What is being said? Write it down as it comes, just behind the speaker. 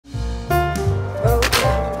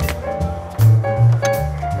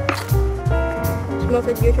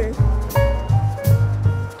it's your turn.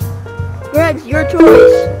 Gregz, your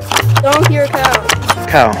choice. Donkey or cow?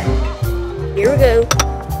 Cow. Here we go.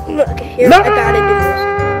 Okay, here, no! I gotta do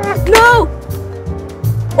this. No!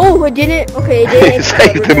 Oh, it didn't. Okay, it didn't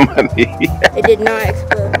explode. Save the money. It did not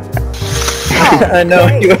explode. Oh, I know,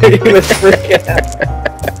 you was freaking out.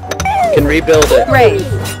 You can rebuild it. Right.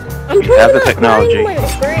 You have the technology. You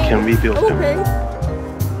can rebuild it.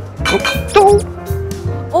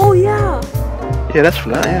 Oh, yeah. Yeah, that's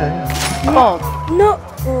flat, yeah. Fold. No.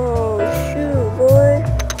 Oh, shoot, boy.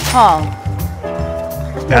 Call.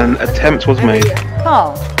 An attempt was made.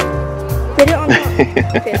 Call. Put it on top.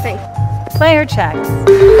 Okay, thanks. Player checks.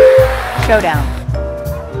 Showdown.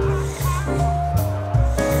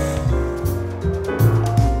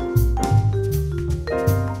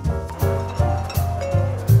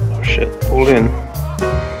 Oh shit, all in.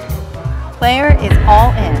 Player is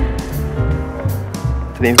all in.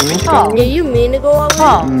 Didn't even mean to Call. go. Did you mean to go all in?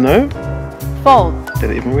 Call. No. Fold.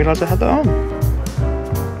 Didn't even realise I had that on.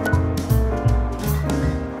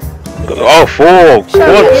 Oh, four!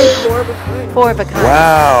 Showdown. What? Four of a kind.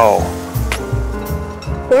 Wow!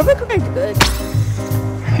 Four of a kind's good.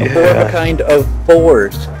 Yeah. Four of a kind of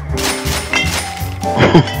fours.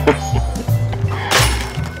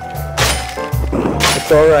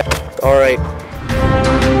 It's alright. Alright.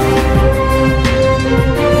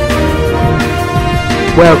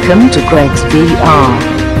 Welcome to GregzVR.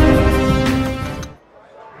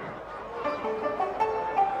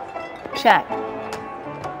 Check.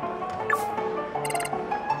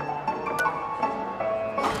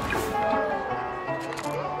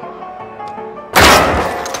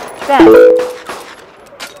 Bet.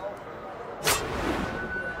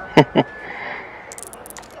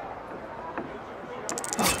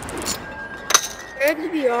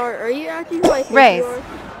 GregzVR, are you acting like Raise.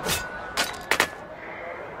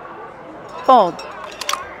 Fold.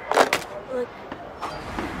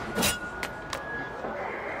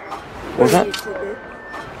 What was that?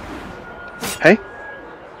 Hey?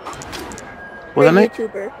 What was that, mate?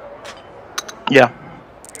 YouTuber. Yeah.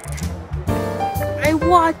 I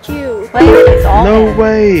watch you. Player is all No in.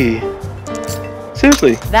 way!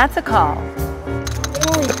 Seriously? That's a call.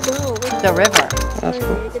 Holy go. The river. That's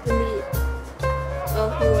cool.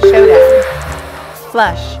 Showdown.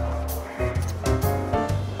 Flush.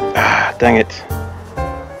 Ah, dang it.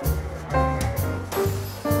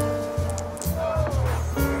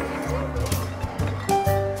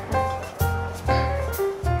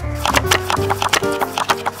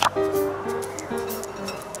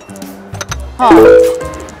 Call.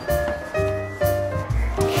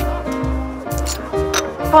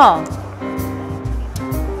 Call.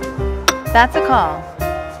 That's a call.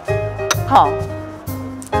 Call.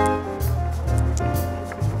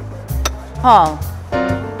 Call.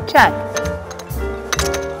 Check.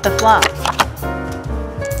 The flop.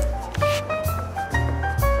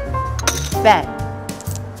 Bet.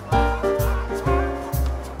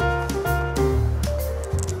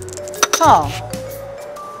 Call.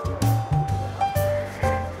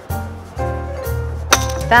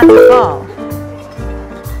 That's a call.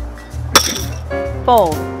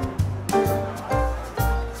 Fold.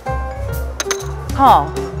 Call.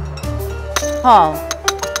 Call.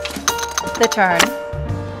 The turn.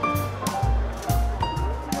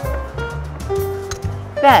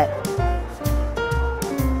 Bet.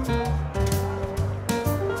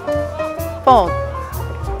 Fold.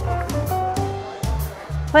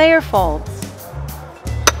 Player folds.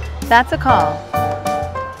 That's a call.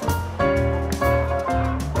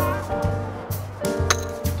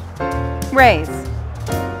 Raise.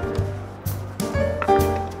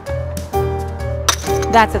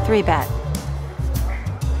 That's a 3-bet.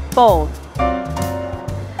 Fold.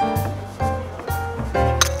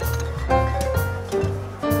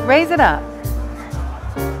 Raise it up.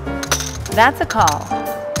 That's a call.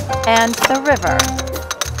 And the river.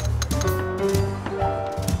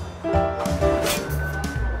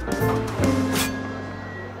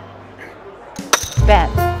 Bet.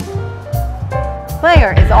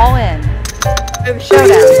 Player is all in.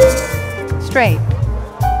 Showdown. Straight.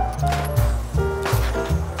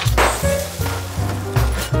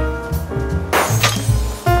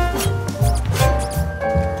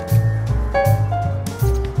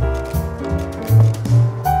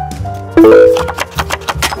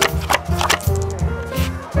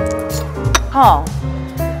 Call.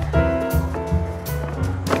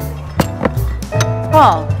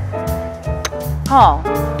 Call. Call.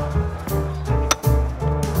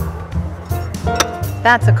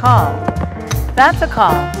 That's a call. That's a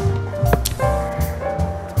call.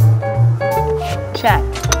 Check.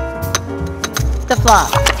 The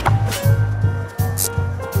flop.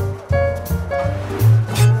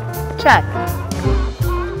 Check.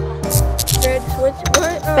 Greg, what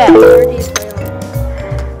Bet. VR do you play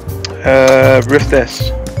on? Rift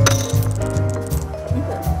S.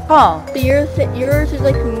 Call. So yours is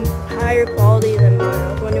like higher quality than mine.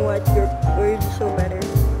 I was wondering why yours is so better.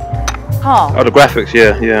 Call. Oh, the graphics,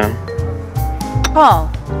 yeah, yeah. Call.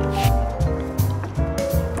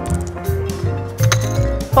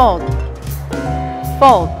 Fold.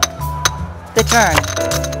 Fold. The turn.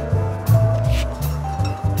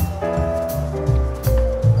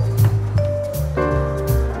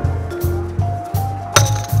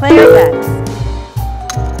 Player bets.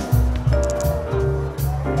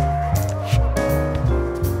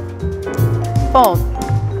 Fold.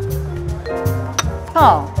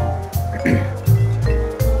 Call.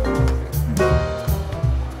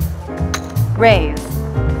 Raise.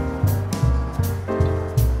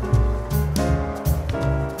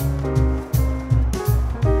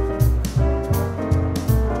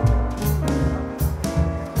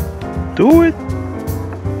 Do it.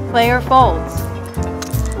 Player folds.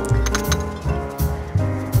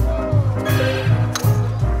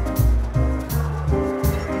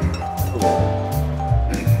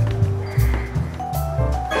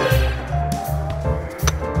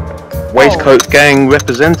 Waistcoat gang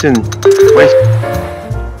representing.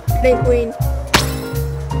 Big queen.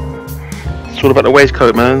 It's all about the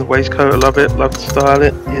waistcoat, man. Waistcoat, I love it. Love to style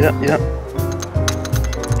it. Yeah, yeah.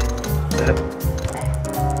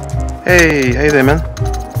 Hey there, man.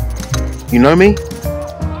 You know me?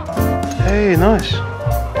 Hey, nice.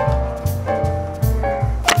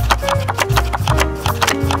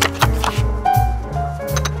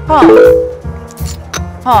 Call.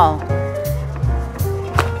 Call.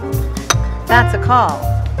 That's a call.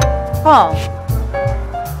 Call.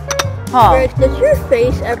 Call. Greg, does your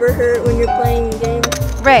face ever hurt when you're playing games?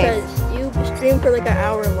 Raise. Because you stream for like an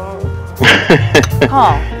hour long.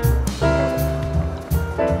 Call.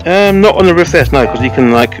 Not on the Rift S, no, because you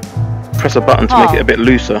can like press a button to make it a bit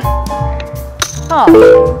looser. Call.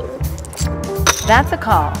 That's a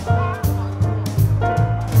call.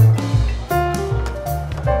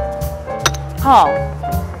 Call.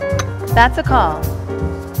 That's a call.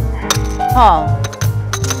 Call.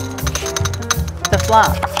 The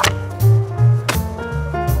flop.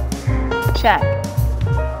 Check.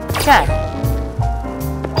 Check.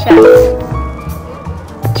 Check.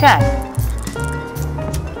 Check.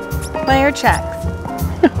 Player checks.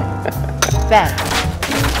 Bet.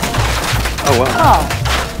 Oh wow.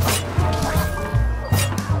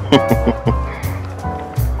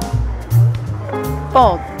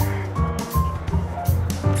 Call. Fold.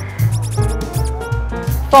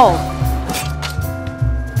 Fold.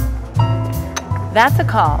 That's a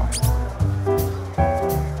call.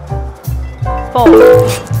 Fold.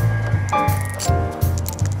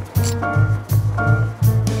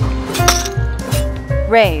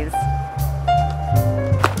 Raise.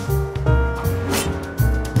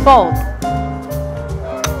 Fold.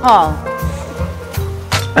 Call.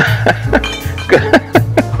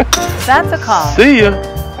 That's a call. See ya.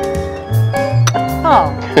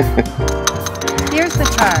 Call. Here's the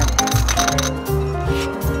turn.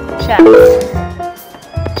 Check.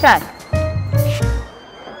 Check.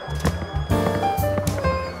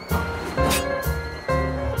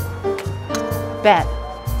 Bet.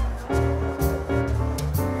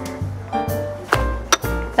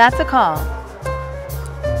 That's a call.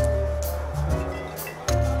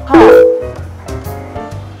 Call.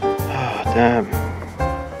 Oh, damn.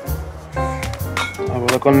 Oh,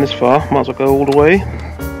 well, I've gone this far. Might as well go all the way.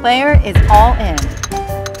 Player is all in.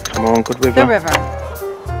 Come on, good river. The river.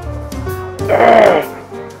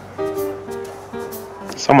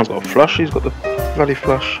 Someone's got a flush. He's got the bloody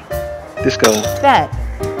flush. This guy. Bet.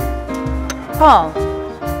 Call.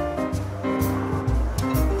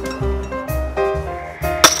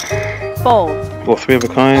 Fold. What, three of a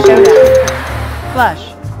kind? Showdown.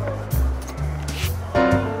 Flush.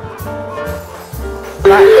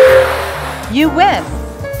 Flush. You win.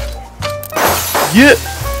 Yeah.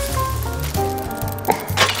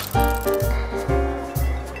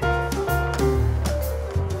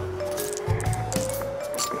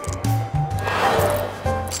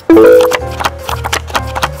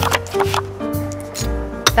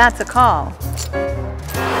 That's a call.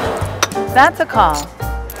 That's a call.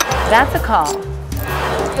 That's a call.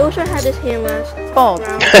 I wish I had this hand last Fold.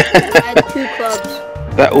 round. I had 2 clubs.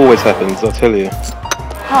 That always happens, I'll tell you.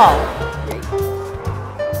 Call.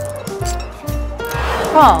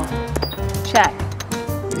 Call. Check.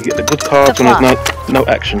 You get the good cards The when there's no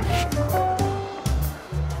action.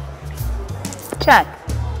 Check.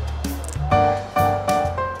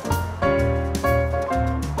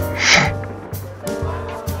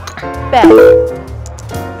 Bet.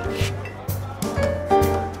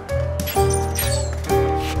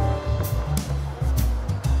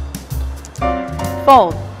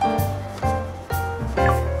 Fold.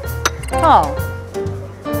 Call.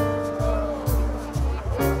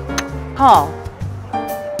 Call.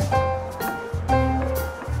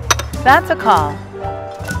 That's a call.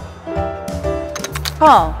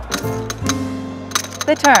 Call.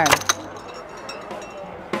 The turn.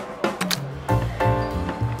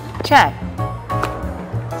 Check.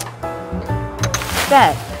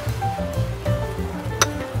 Bet.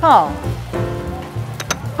 Call.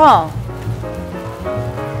 Call.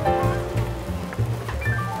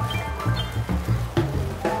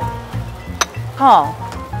 Call.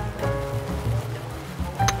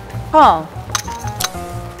 Call.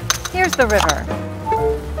 Here's the river.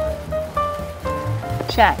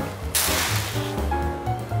 Check.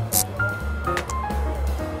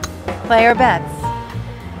 Player bets.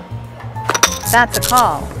 That's a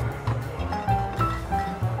call.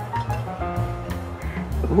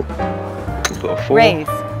 Ooh. We've got a 4. Raise.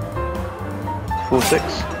 4-6.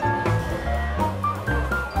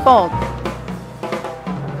 Fold.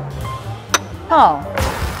 Call.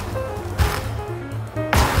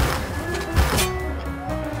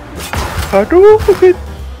 Hadouken!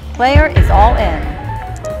 Player is all in.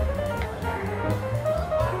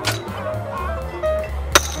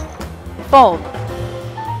 Fold.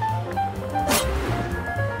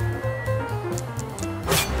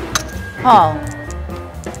 Call.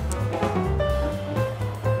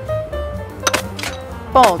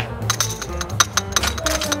 Fold.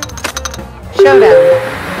 Showdown.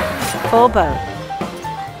 Full boat.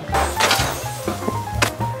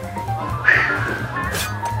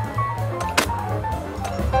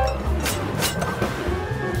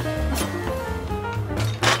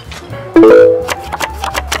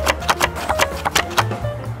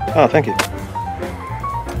 Oh, thank you.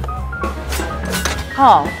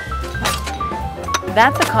 Call.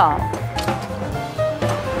 That's a call.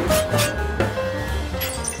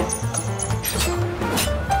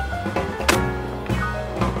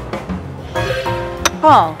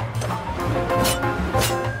 Call.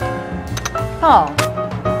 Call.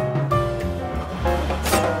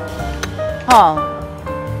 Call.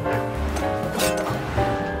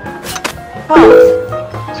 Call.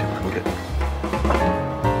 Let's see if I can get.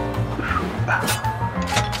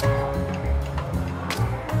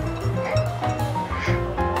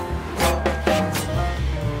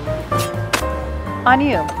 On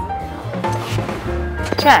you.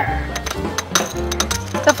 Check.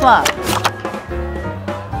 The flop.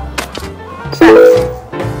 Check.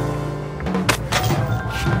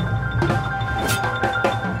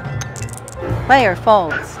 Player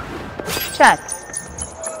folds. Check.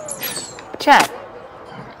 Check.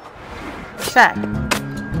 Check.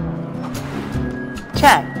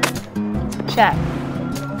 Check. Check.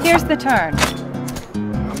 Here's the turn.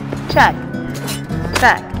 Check.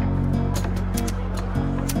 Check.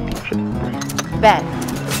 Bet.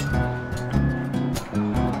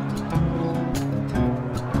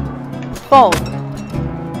 Fold.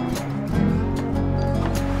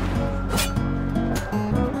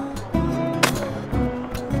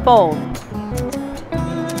 Fold.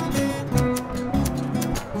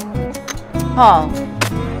 Call.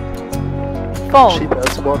 Fold. She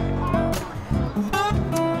bets one.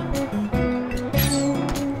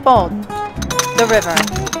 Fold. The river.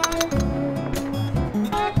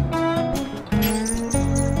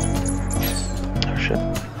 Oh shit.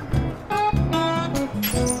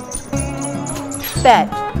 Bet.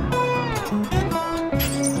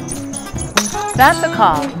 That's a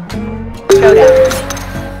call. Showdown.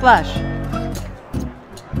 Flush.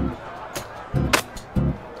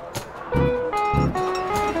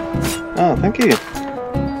 Oh, thank you.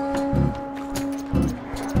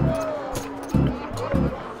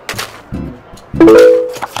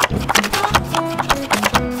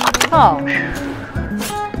 Call.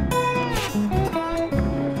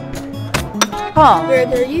 Call. Greg,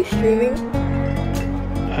 are you streaming?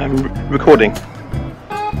 I'm recording.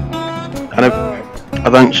 And I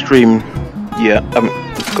don't stream yet. I haven't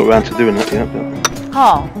got around to doing that yet. But...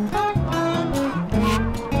 Call.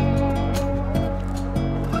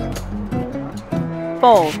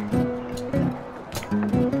 Fold.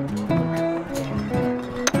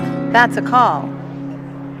 That's a call.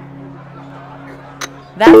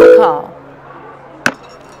 That's a call.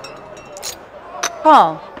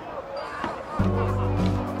 Call.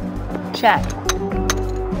 Check.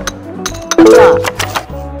 Stop.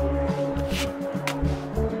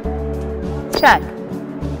 Check.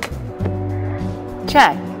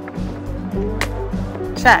 Check.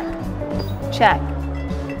 Check. Check.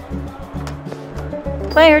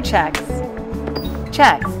 Player checks.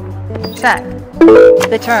 Check. Check.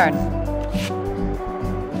 The turn.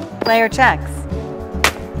 Player checks.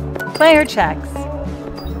 Player checks.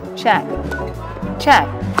 Check. Check.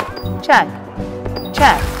 Check.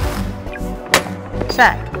 Check.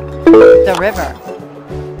 Check. The river.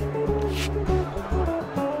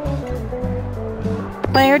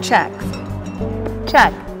 Player checks.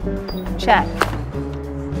 Check. Check.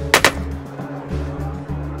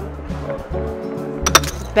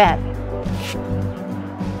 Bet.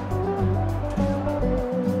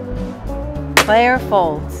 Player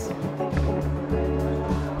folds.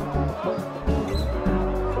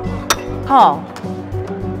 Call.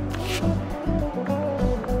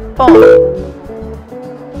 Fold.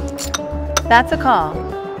 That's a call.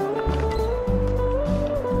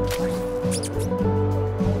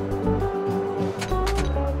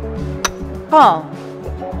 Call.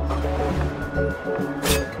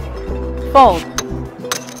 Fold.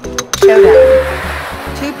 Showdown.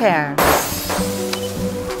 2 pair.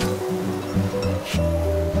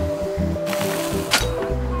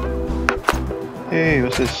 Hey,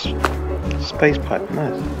 what's this? Space pipe,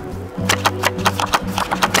 nice.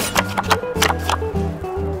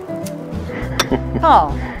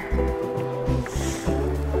 Call.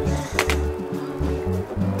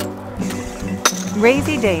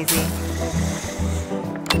 Raisy daisy.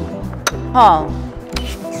 Call.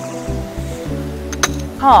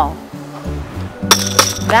 Call.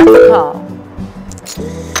 That's a call.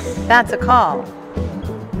 That's a call.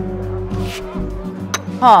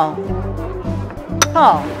 Call.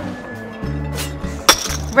 Call.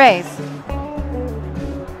 Raise.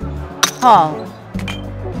 Call.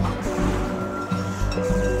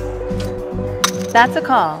 That's a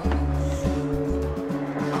call.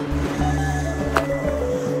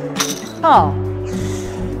 Call.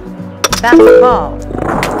 That's a call.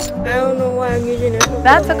 I don't know why I'm using it.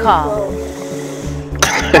 That's a call.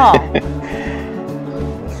 Call.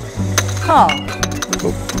 Call.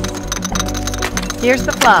 Here's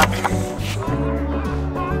the flop.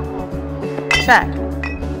 Check.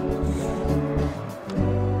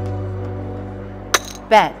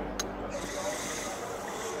 Bet.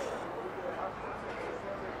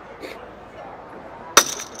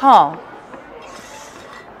 Call.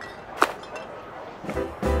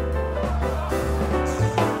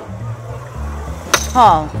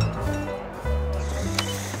 Call.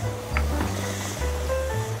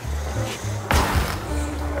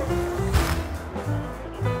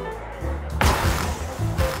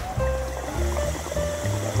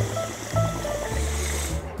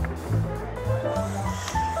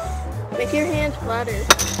 Make your hands flatter.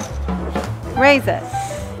 Raise it.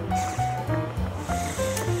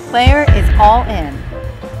 Player is all in.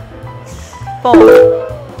 Fold.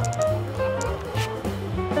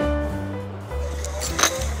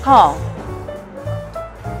 Call.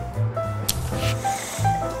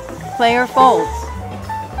 Player folds.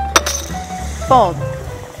 Fold.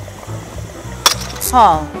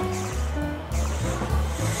 Call.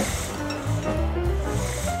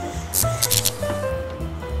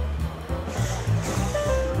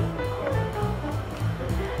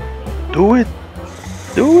 Do it!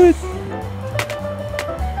 Do it!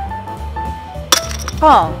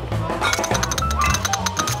 Call.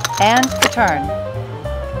 And the turn.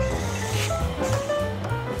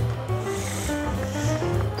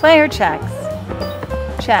 Player checks.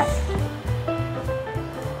 Check.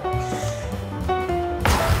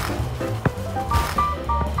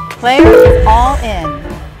 Player is all in.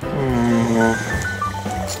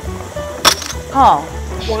 Call.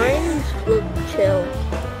 Wines look chill.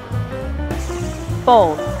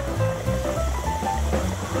 Fold.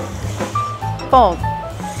 Fold.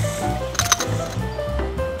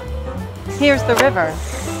 Here's the river.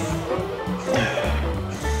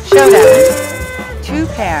 Showdown. 2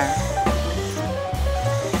 pair.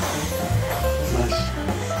 Nice.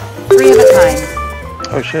 3 of a kind.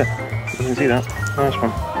 Oh shit, I didn't see that. Nice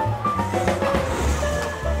one.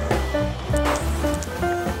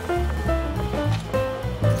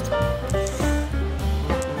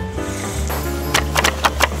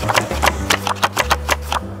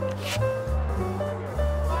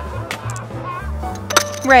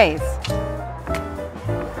 Raise.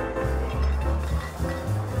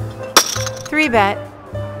 3 bet.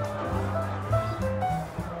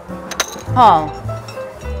 Call.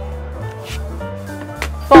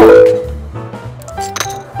 Fold.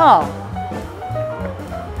 Call.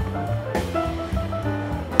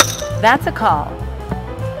 That's a call.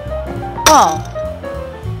 Call.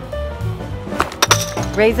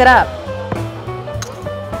 Raise it up.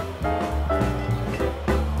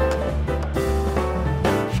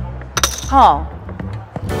 Call.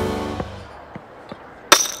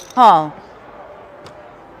 Call.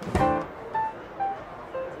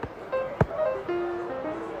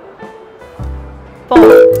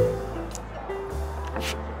 Fold.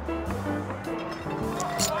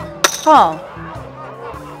 Call.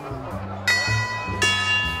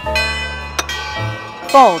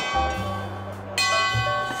 Fold.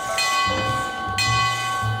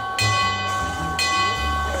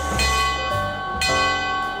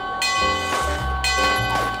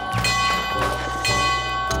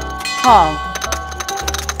 Call.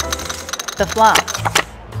 The flop.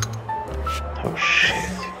 Oh shit.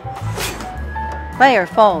 Player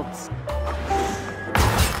folds.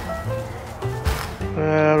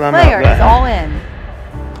 Well, I'm Player out is there. all in.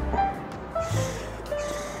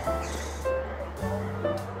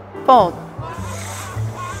 Fold.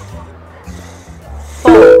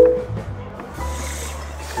 Fold.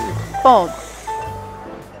 Fold.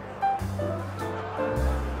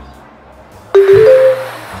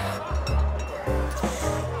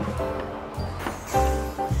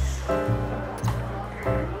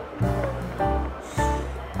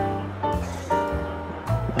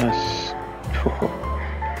 That's...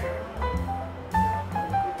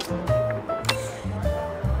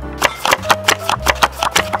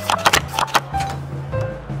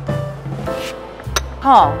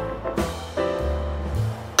 Call.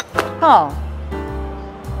 Call.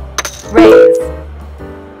 Raise.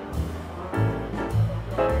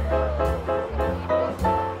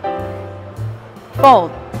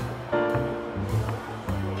 Fold.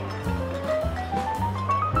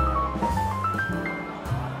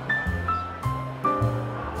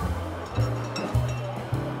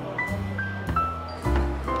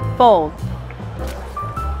 Fold.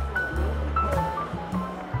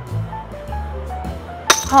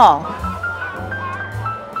 Call.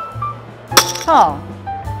 Call.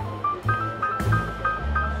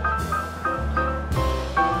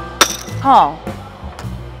 Call.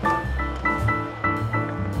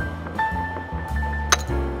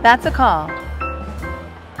 That's a call.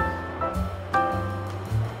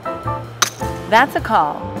 That's a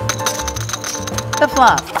call. The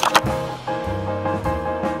flop.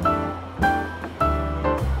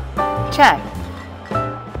 Check.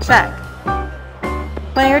 Check.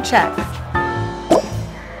 Player checks.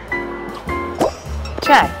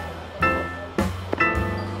 Check.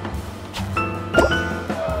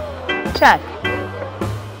 Check.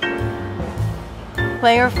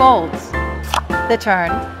 Player folds. The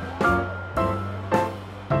turn.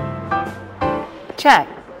 Check.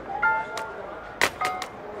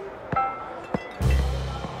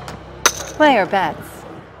 Player bets.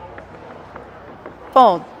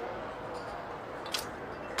 Fold.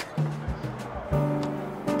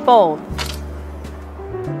 Fold.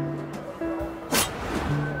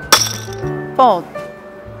 Fold.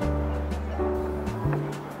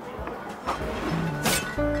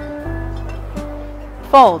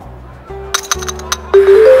 Fold.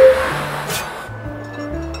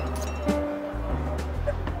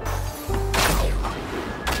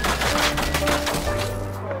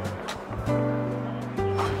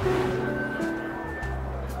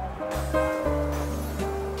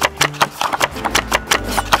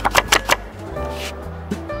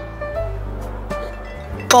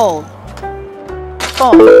 Fold.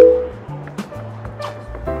 Fold.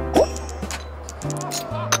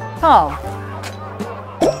 Call.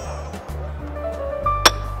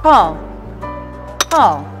 Call.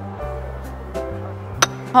 Call.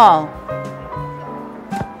 Call.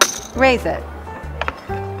 Raise it.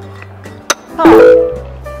 Call.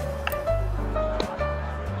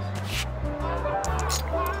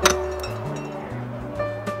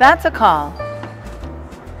 That's a call.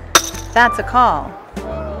 That's a call.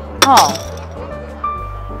 Call.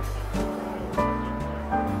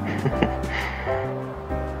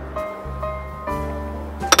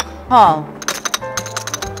 Call.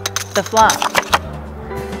 The flop.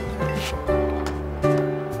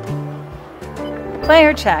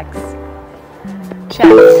 Player checks.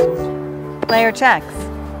 Checks. Player checks.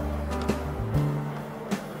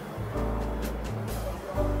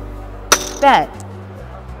 Bet.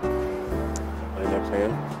 Play next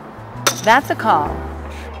hand? That's a call.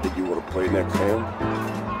 Did you want to play next hand?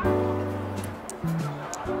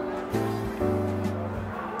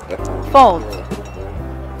 Fold.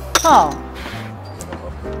 Call.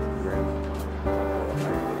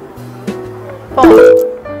 Fold.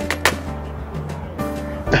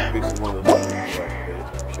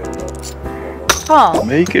 Call.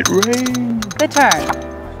 Make it rain. The turn.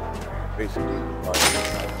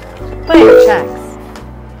 Player checks.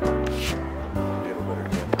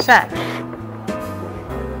 Check.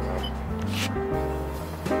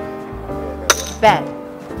 Bet.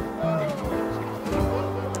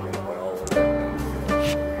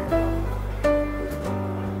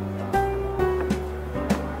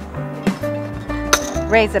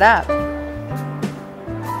 Raise it up.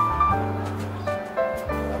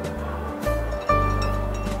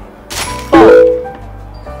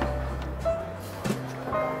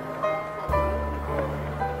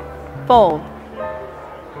 Fold.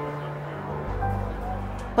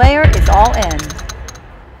 Player is all in.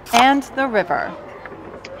 And the river.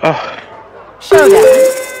 Oh,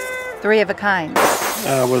 Showdown. 3 of a kind.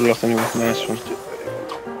 I would have lost anyway. Nice one.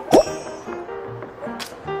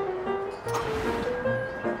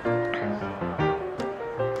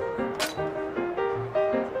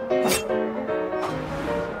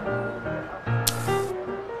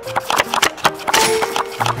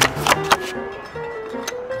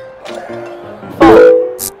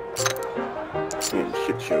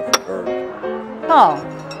 Shit show for her. Call.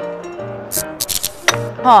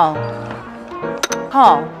 Call.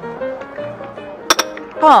 Call.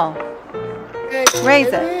 Call. Raise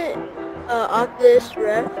it. Isn't Oculus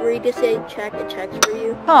Ref where you just say check, it checks for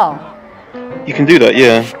you? Call. You can do that,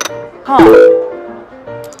 yeah. Call.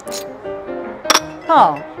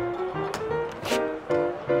 Call.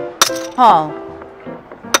 Call.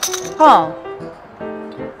 Call.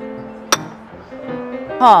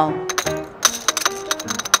 Call.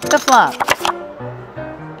 The flop.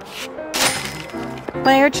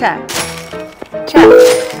 Player check. Check.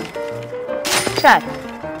 Check.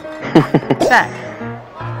 Check.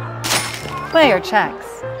 Player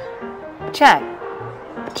checks. Check.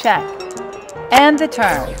 Check. And the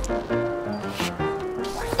turn.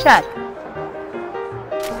 Check.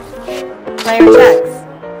 Player checks.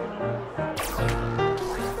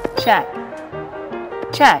 Check.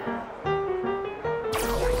 Check.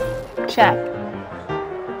 Check.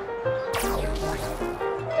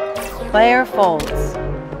 Player folds.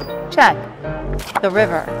 Check. The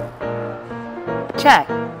river. Check.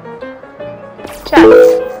 Check.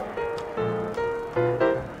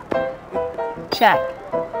 Check.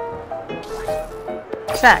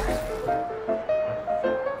 Check.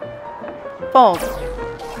 Fold.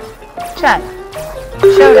 Check.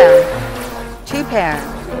 Showdown. 2 pair.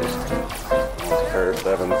 Pair of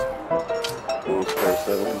sevens. Queens, pair of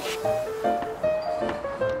sevens.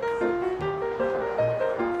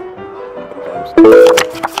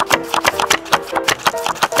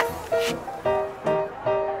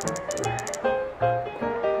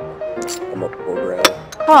 I'm up 4 grand.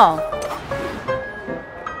 Call.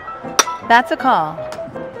 That's a call.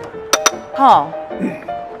 Call.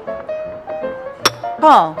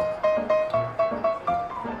 Call.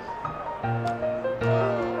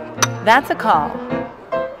 That's a call.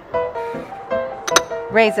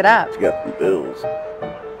 Raise it up. You got some bills.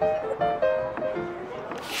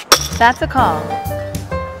 That's a call.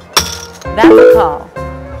 That's a call.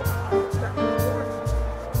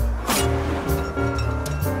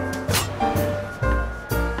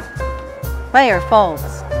 Player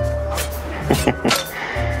folds.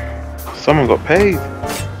 Someone got paid.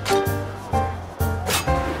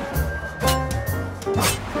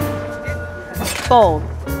 Fold.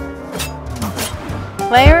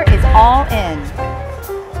 Player is all in.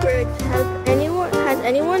 Greg, has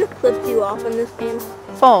anyone flipped you off in this game?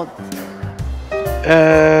 Fold.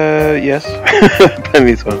 Yes. Tell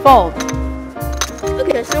me one. Fold.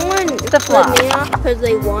 Okay, someone The flop. flipped me off because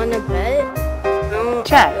they won a bet. No,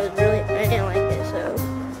 Check. It was really, I didn't like it, so.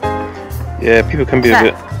 Yeah, people can be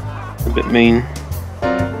Check. a bit mean.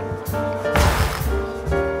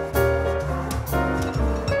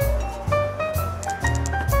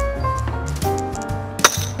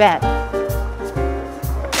 Bet.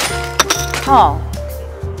 Call.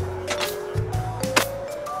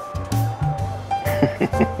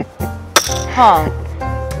 Call.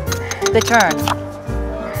 The turn.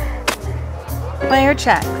 Player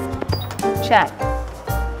checks. Check.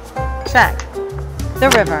 Check. The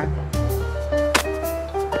river.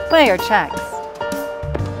 Player checks.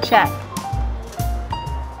 Check.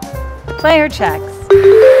 Player checks.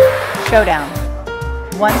 Showdown.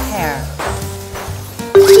 1 pair.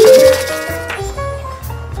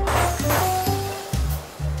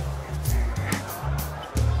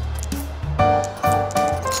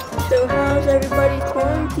 So how's everybody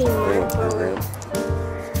quarantine Yeah, life 4 going? grand.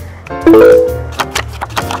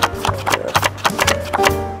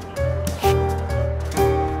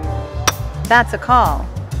 That's a call.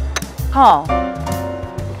 Call.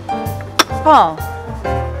 Call.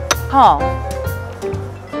 Call.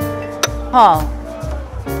 Call.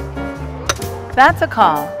 That's a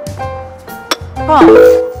call. Call.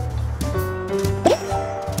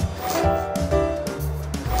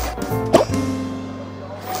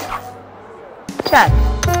 Check.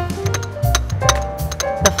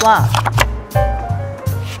 The flop.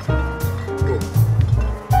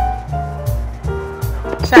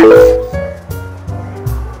 Check.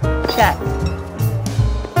 Check.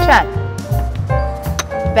 Check.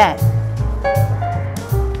 Bet.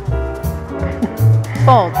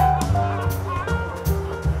 Fold.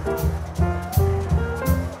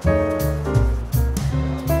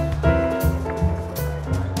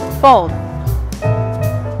 Fold.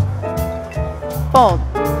 Fold.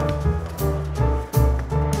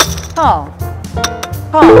 Call.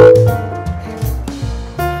 Call.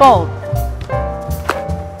 Fold.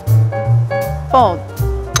 Fold.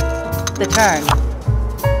 The turn.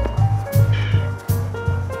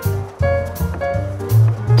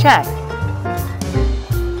 Check.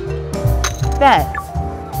 Bet.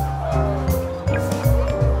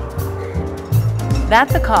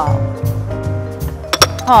 That's a call.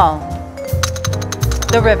 Call.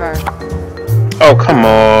 The river. Oh, come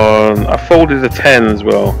on. I folded a 10 as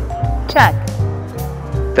well. Check.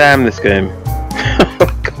 Damn this game.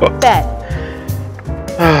 Oh, God. Bet.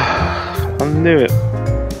 I knew it.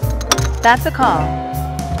 That's a call.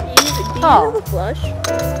 Do you Call. have a flush?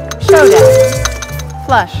 Showdown.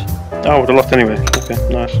 Flush. Oh, I would have lost anyway. Okay,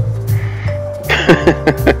 nice.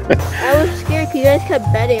 I was scared because you guys kept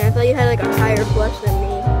betting. I thought you had like a higher flush than me.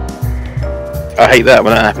 I hate that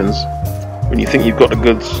when that happens. When you think you've got the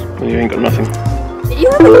goods and you ain't got nothing. Did you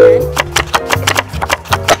have a 10?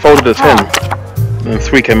 I folded a 10 and then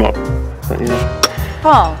 3 came up. But, yeah.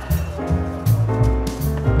 Call.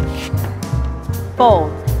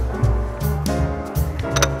 Fold.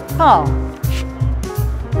 Call.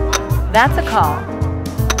 That's a call.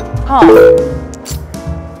 Call.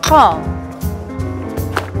 Call.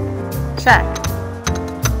 Check.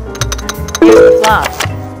 Here's the flop.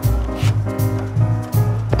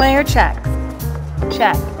 Player checks.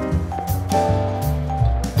 Check.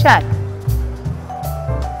 Check.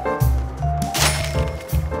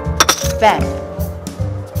 Bet.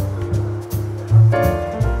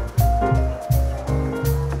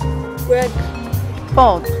 Greg,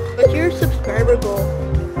 Fold. what's your subscriber goal?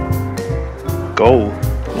 Goal.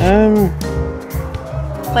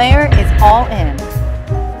 Player is all in.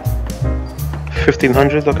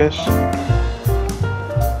 1500, I guess.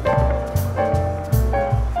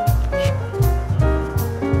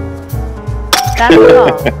 That's a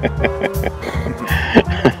call.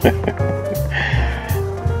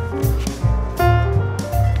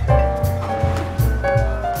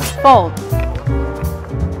 Fold.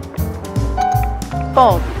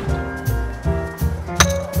 Fold.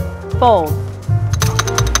 Fold.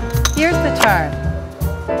 Here's the turn.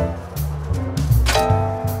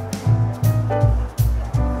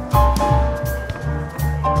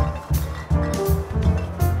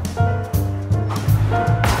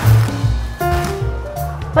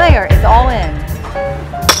 Player is all in.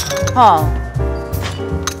 Call.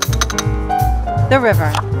 The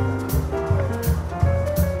river.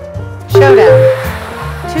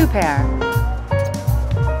 Showdown. 2 pair.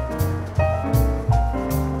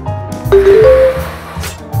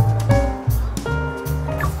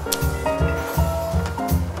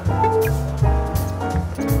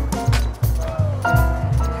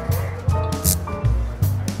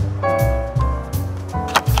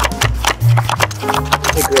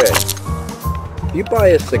 Hey Greg, if you buy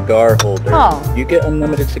a cigar holder, Oh. you get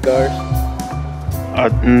unlimited cigars?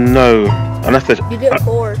 No. Unless they... You did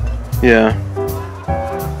 4. yeah.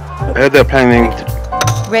 I heard they're planning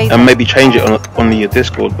to Raise. and maybe change it on the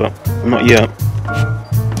Discord, but not yet.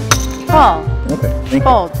 Call. Okay, thank you.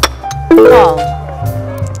 Fold. Call.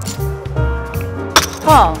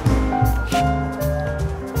 Call.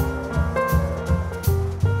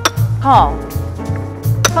 Call.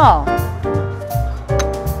 Call.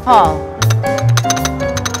 Call.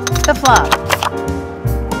 The flop.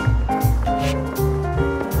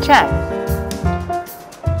 Check.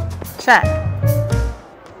 Check.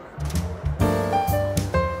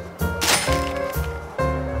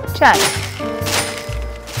 Check.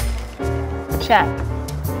 Check.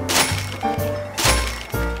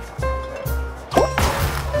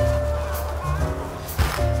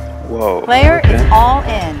 Whoa. Player okay. is all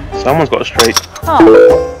in. Someone's got a straight. Call.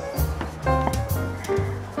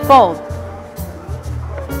 Fold.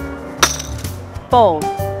 Fold.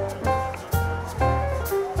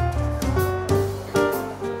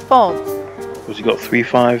 Fold. Was he got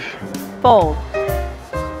 3-5? Fold.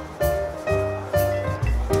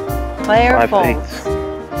 Player 5-8. folds.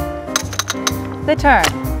 The turn.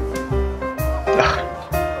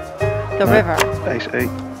 The No. river. Ace-8.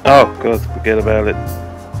 Oh god, forget about it.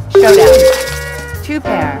 Showdown. 2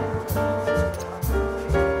 pair.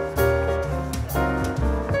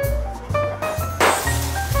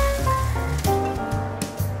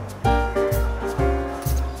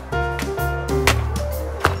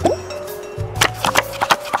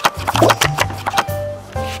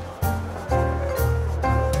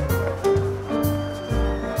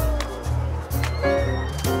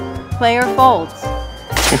 Player folds.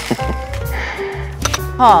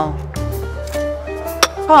 Call.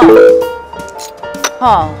 Call.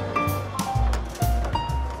 Call.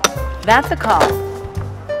 That's a call.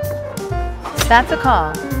 That's a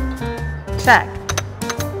call. Check.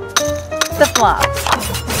 The flop.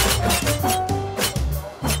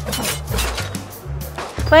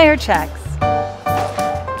 Player checks.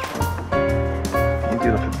 You do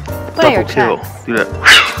like a Player double kill. checks. Do that.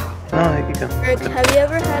 No, you can. Greg, have you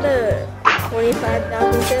ever had a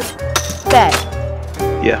 25,000 chip? Bet.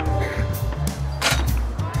 Yeah.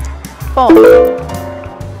 Fold.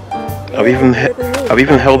 I've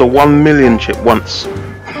even held a 1 million chip once.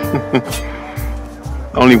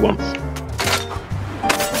 Only once.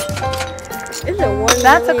 There's a 1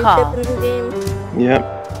 That's a million call. chip in the game. Yep.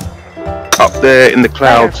 Up there in the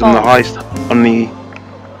clouds and the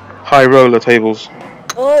high roller tables.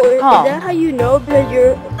 Oh, is Call. that how you know? Because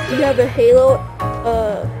you have a Halo,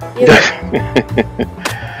 you know,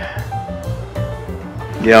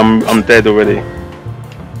 Yeah, I'm dead already.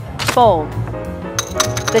 Fold.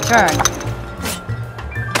 The turn.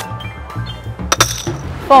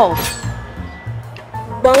 Fold.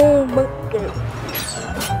 bung, bung.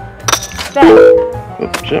 Bet.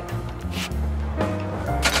 Oops, yep.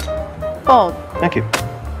 Fold. Thank you.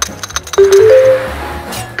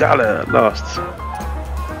 Got it at last.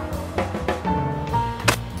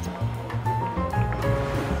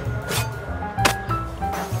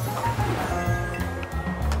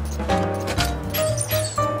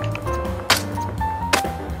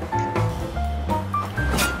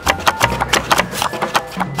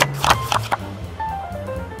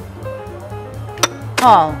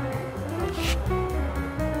 Call.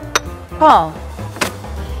 Call.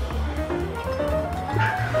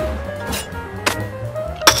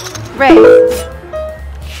 Raise.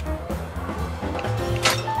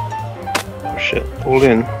 Oh shit, all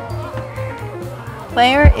in.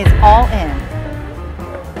 Player is all in.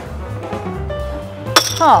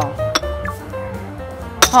 Call.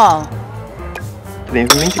 Call. Didn't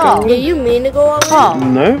even mean to Call. go. Did you mean to go all in? Call.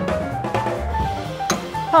 No,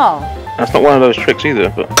 Call. that's not one of those tricks either,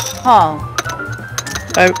 but... Call.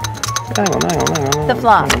 Oh, hang on. The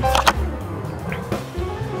flop.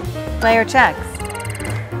 Player checks.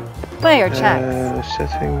 Player checks.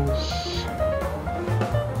 Settings...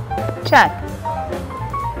 Check.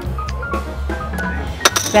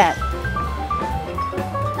 Bet.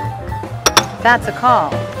 That's a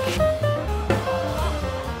call.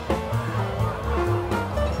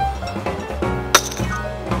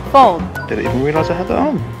 Fold. Didn't even realise I had that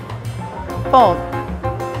on. Fold.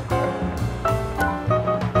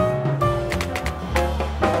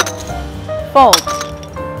 Fold.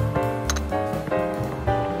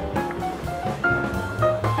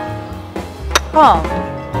 Call.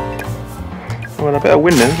 Well, I better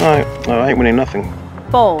win then. No, I ain't winning nothing.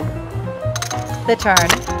 Fold. The turn.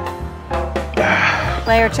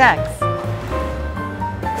 Player checks.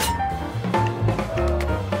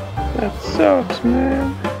 That sucks,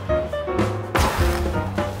 man.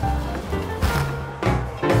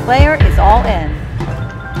 Player is all in.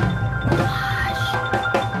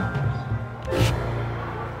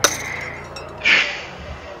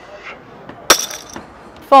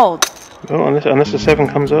 Fold. Oh, unless the 7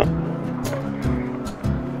 comes up.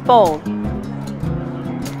 Fold.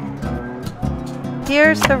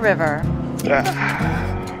 Here's the river.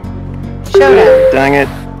 Showdown. Dang it.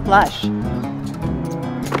 Flush.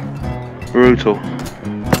 Brutal.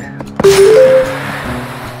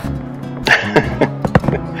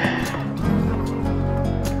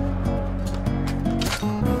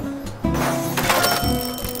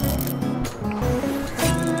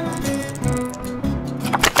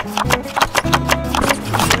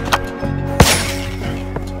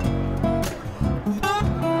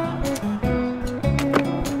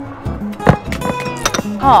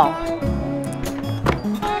 Call.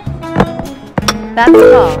 That's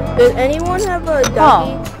a call. Does anyone have a Call.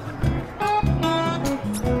 ducky?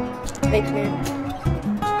 Thanks, man.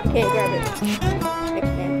 I can't grab it. Thanks,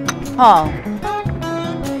 man. Call.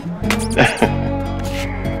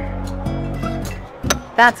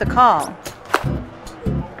 That's a call.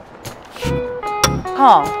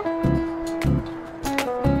 Call.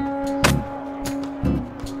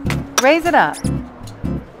 Raise it up.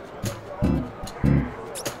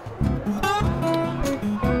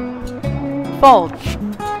 Fold.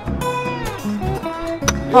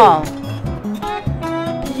 Call.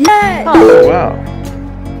 Yes! Call. Oh, wow.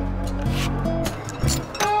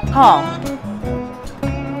 Call.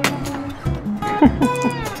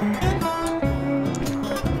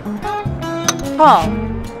 Call.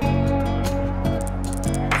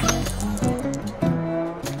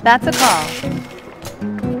 That's a call.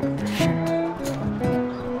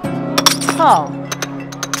 Call.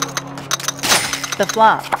 The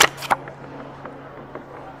flop.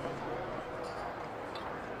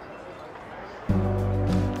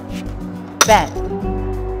 Bet.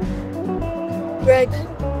 Greg's,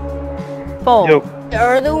 Fold. Yo,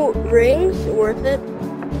 are the rings worth it?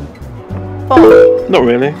 Fold. not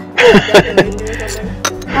really.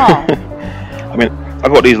 Call. I mean, I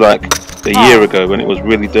got these like a year ago when it was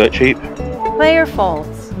really dirt cheap, Player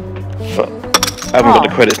folds. but I haven't got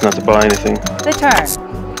the credits now to buy anything. The turn.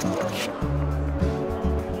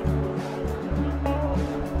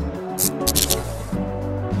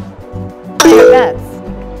 Player bets.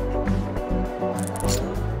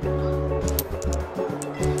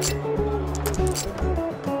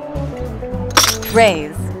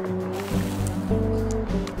 Raise.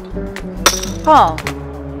 Call.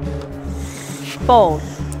 Fold.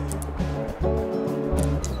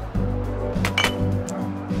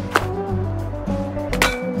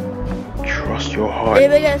 Trust your heart.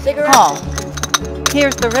 Anybody got a cigarette? Call.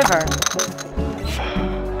 Here's the river.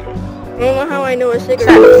 I don't know how I know a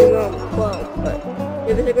cigarette is wrong. Well, but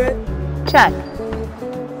you have a cigarette? Check.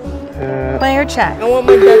 Player check. I want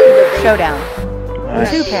my ducky to Showdown.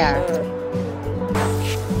 Nice. Two pair.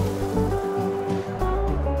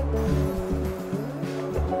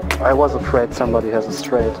 I was afraid somebody has a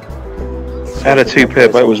straight. I had a 2-pair,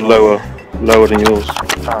 but it was lower than yours.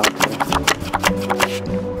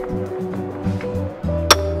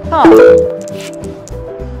 Ah, okay.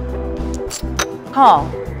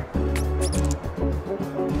 Call.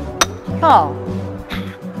 Call. Call.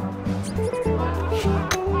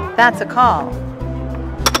 That's a call.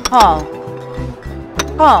 Call.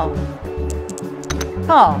 Call.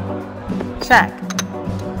 Call. Check.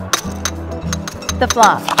 The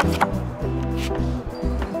flop.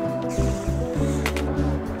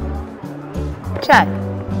 Check.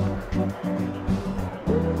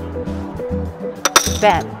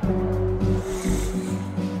 Bet.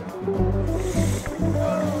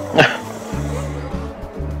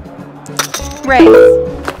 Raise.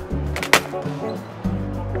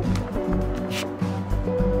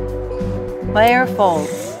 Player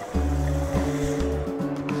folds.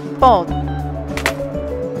 Fold.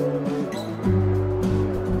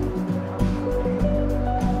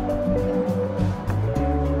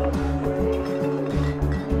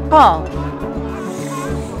 Call.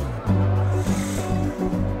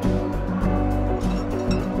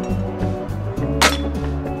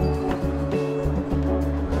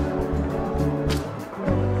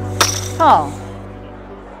 Call.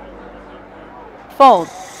 Fold.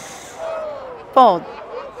 Fold.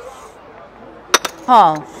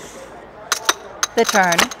 Call. The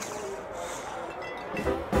turn.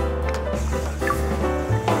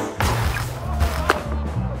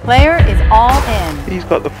 Player is all in. He's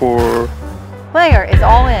got the 4. Player is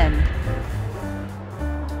all in.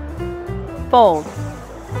 Fold. Do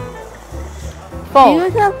you Fold.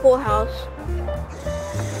 guys have full house?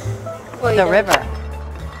 Oh, you The don't. river.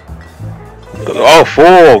 Oh, 4!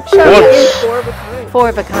 It What? is 4 of a kind. 4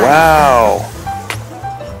 of a kind. Wow!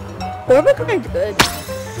 4 of a kind's good.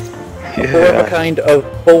 Four of a Yeah, kind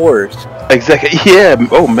of fours. exactly. Yeah.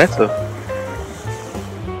 Oh, meta.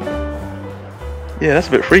 Yeah, that's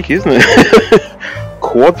a bit freaky, isn't it?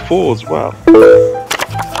 Quad 4s. Wow.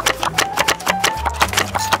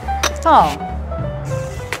 Call.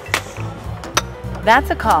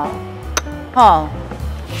 That's a call. Call.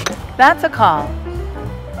 That's a call.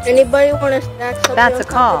 Anybody want to stack something That's on a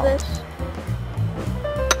top call. of this?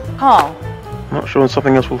 Call. Not sure when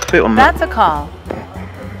something else will fit on that. That's a call.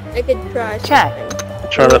 I could try Check. something.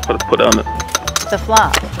 Try that. Put that on it. The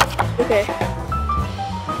flop. Okay.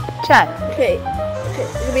 Check. Okay.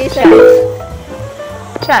 Give me a Check.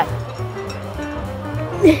 second. Check.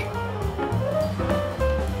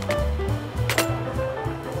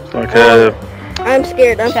 It's like I'm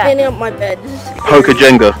scared. I'm Check. standing up my bed. This is poker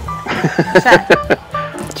Jenga. Check.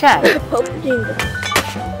 Check. Poker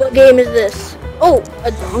Jenga. What game is this? Oh,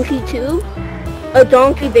 a donkey too? A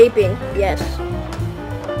donkey vaping. Yes.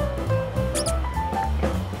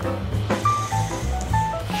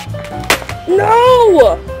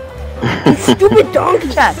 No! You stupid donkey.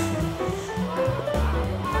 Check.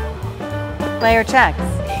 Player checks.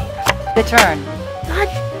 The turn. God,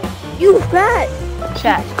 you fat.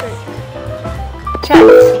 Check.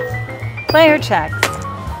 Check. Player checks.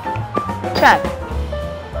 Check.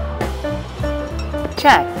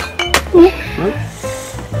 Check.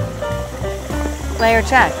 Player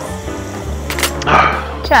checks.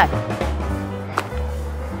 Check.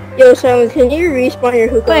 Yo, Simon, can you respawn your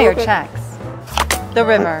hookah? Player real quick? checks. The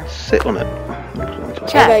river. Sit on it.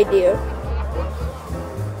 Check. Good idea.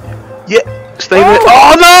 Yeah, stay there.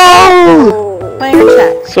 Oh no! Oh. Player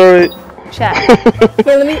check. Sorry. Check.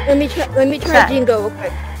 Here, let me try Check. Jingo real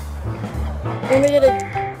quick. Let me get a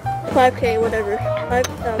 5K, whatever.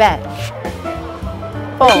 5,000. Bet. See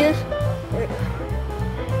Fold. this? There it goes.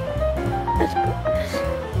 Let's go.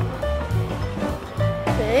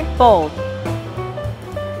 Okay. Fold.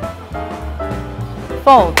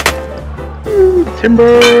 Fold.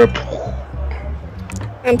 Timber.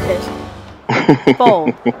 I'm pissed.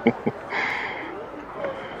 Fold.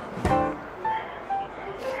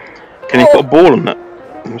 Can you put a ball on that?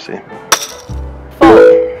 Let me see. Fold.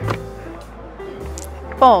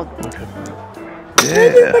 Fold. Yeah.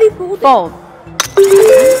 Everybody folded. Fold.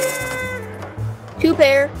 2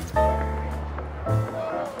 pair.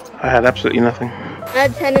 I had absolutely nothing. I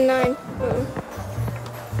had 10 and 9.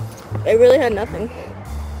 I really had nothing.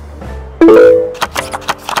 Ooh,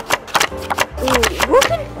 what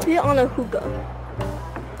can fit on a hookah?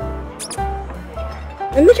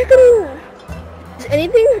 Let me check on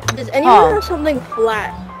does anyone have something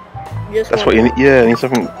flat? Just That's what you need. Yeah, you need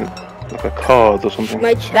something like a card or something.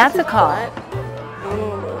 My chest That's is a call. flat. I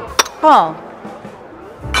don't know. Call.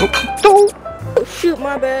 Oh shoot,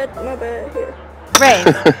 my bad. Here. Raise.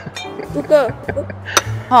 Hookah.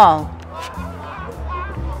 Call.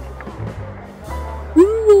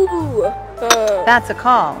 Ooh. That's a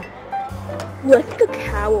call. Ooh, I think a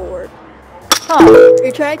cow will work. Call.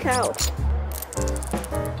 Here, try a cow.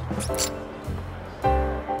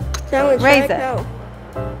 Challenge, Raise try a it. cow.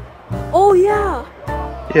 Oh yeah.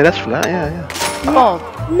 Yeah, that's flat. Yeah. Fold.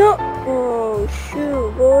 No. Oh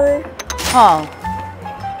shoot, boy. Call.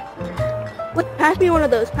 What? Pass me one of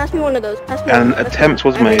those. Pass me one of those. An attempt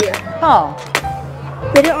was made. Call.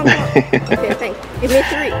 Put it on top. Okay, thanks. Give me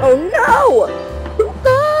 3. Oh no!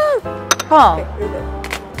 Hookah! Call. Okay, here we go.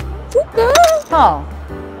 Hookah! Call.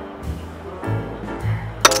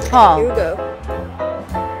 Call. Here we go.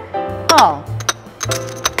 Call.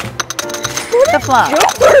 The flop.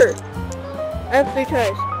 Jumper! I have 3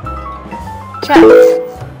 tries. Check.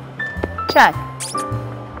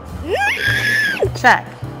 Check.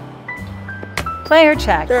 Player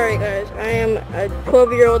check. Sorry guys, I am a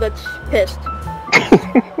 12-year-old that's pissed.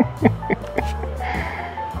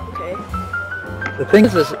 Okay. The thing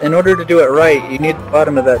is, in order to do it right, you need the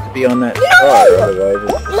bottom of that to be on that star, otherwise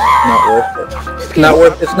it's not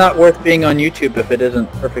worth it. It's not worth being on YouTube if it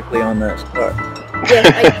isn't perfectly on that star. Yes,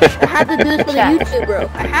 I have to do this for the YouTube, bro.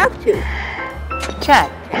 I have to.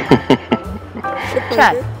 Check.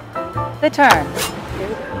 Check. The turn.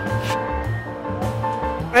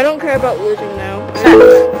 I don't care about losing now. Check.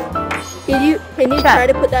 Can you Check. try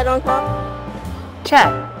to put that on top? Check.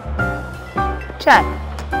 Check.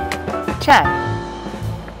 Check.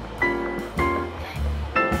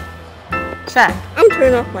 Check. I'm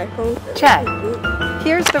turning off my phone. Check.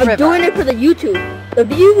 Here's the I'm river. doing it for the YouTube. The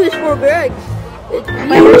view is for Greg.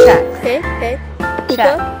 Player check. Okay.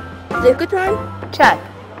 Check. Hookah? Is it good time? Check.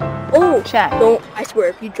 Oh, Check. Don't. I swear,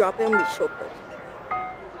 if you drop it, I'm gonna be so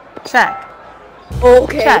pissed. Check. Oh,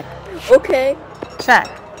 okay. Check. Okay. Check.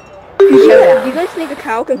 Do Showdown. you guys think a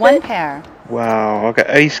cow can One fit? pair. Wow. Okay,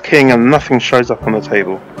 Ace King and nothing shows up on the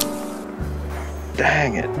table.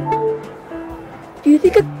 Dang it. Do you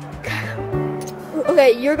think a...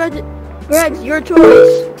 Okay, Greg's your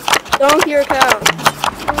choice. Donkey or cow?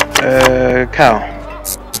 Cow.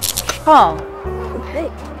 Call. Okay,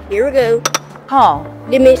 here we go. Call.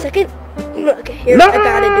 Give me a second. Okay, here, No! I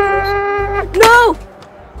gotta do this. No!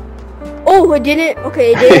 Oh, it didn't.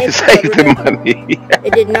 Okay, it didn't explode. Save the money.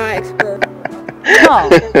 It did not explode. Call.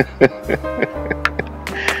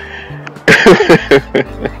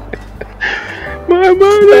 My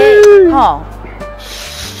money! Call.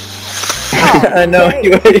 I know, he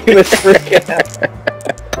was freaking out.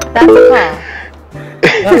 That's a call.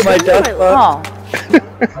 Not my death box. Call.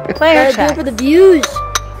 Player Gotta do it check. for the views.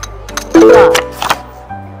 Flop.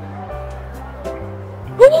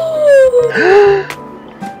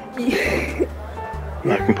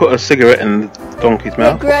 I can put a cigarette in the donkey's Hey,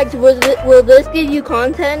 mouth. Greg, will this give you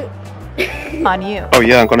content? On you. Oh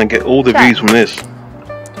yeah, I'm gonna get all the Check. views from this.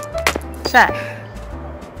 Check.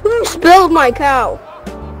 Who spilled my cow?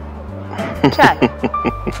 Check.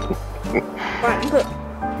 Alright,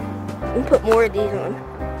 I'm gonna put more of these on.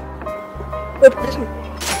 Flip this one.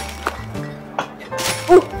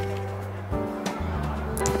 Oh,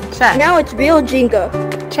 Check. now it's real Jenga.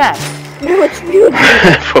 Check. Now it's real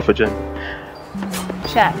Jenga. Proper gen.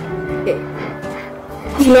 Check. Okay.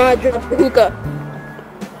 Do not drop the hookah.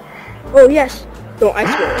 Oh yes. Don't, I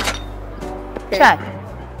swear. Okay. Check.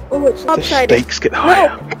 Oh, it's The upside down. stakes get higher.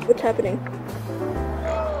 No! What's happening?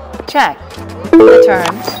 Check. The turn.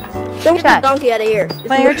 Don't get Check. the donkey out of here. It's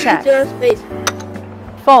Player moving check. to space.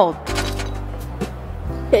 Fold.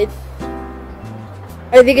 Okay.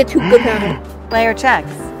 I think it's too good now. Player checks.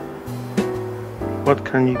 What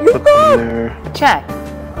can you put on there? Check.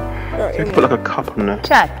 Sorry, You can put like a cup on there.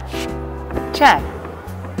 Check. Check.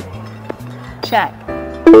 Check.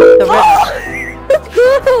 The river. Let's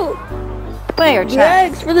go! Player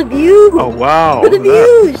checks. Yes, for the view! Oh wow! For the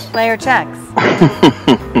views! Player checks.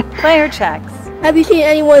 Player checks. Have you seen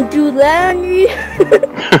anyone do that?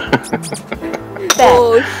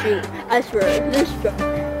 Oh shoot! I swear, this is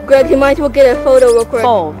Greg, you might as well get a photo real quick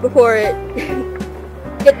Fold. before it.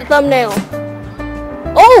 Get the thumbnail.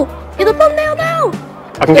 Oh! Get the thumbnail now!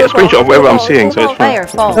 I can get a screenshot of whatever I'm seeing, so it's fine. Player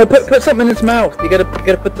folds. No, put something in its mouth. You gotta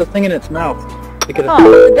put the thing in its mouth. You gotta.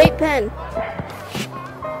 Oh. The bait pen.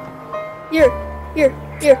 Here.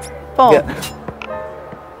 Fold. Yeah.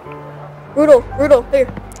 Rudolph, here.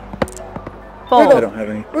 Fold. I don't have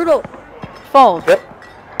any. Rudolph. Fold. Yep.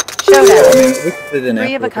 Showdown. I mean, we put it in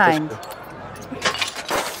 3 of a after, kind. but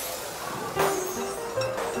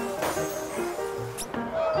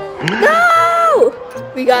No!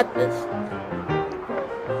 We got this.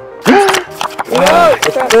 Wow,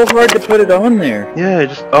 it's so hard to put it on there. Yeah,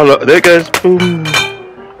 just oh look, there it goes. Boom.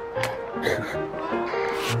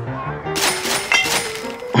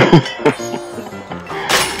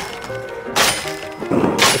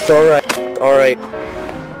 It's alright.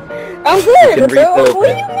 I'm You good, can bro. rebuild What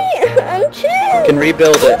do it. you mean? I'm chill. You can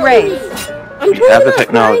rebuild it. Raise. I'm You have the trying to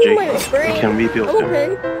technology. find my brain. You can rebuild I'm it.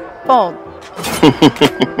 okay. Fold.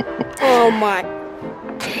 Oh my.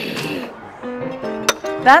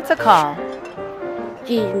 That's a call.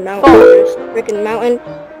 Jeez, mountain. There's freaking mountain.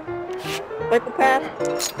 Psychopath.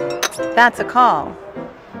 That's a call.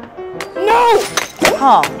 No!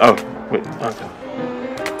 Call. Oh, wait. Okay.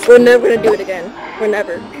 We're never gonna do it again. We're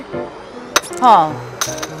never. Call.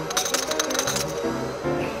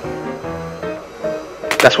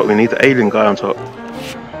 That's what we need, the alien guy on top.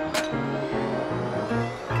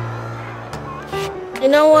 You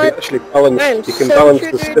know what? Actually balance. I'm You can so balance the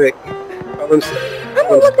triggered. stick. Balance I'm that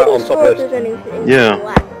looking on to top see if of there's it. anything Yeah.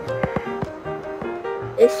 flat.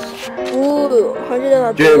 It's ooh,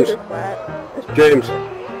 $100 bills James. are flat. James.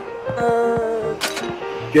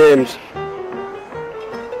 James.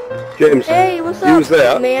 Hey, what's Use up,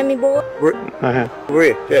 that. Miami boy? Okay. Over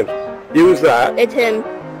here, James. Use that. It's him.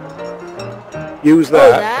 Use Oh,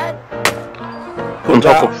 that. Put on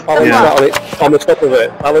top of. Balance Yeah. that on it. On the top of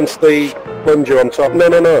it. Balance the plunger on top.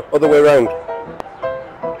 No. Other way around.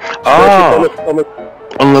 Oh,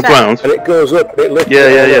 on the ground. And it goes up. And it lifts.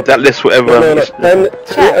 Yeah. That lifts whatever. No. Then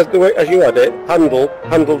see, as you had it, handle,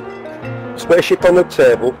 spaceship on the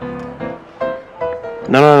table.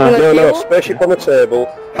 No. No, spaceship on the table,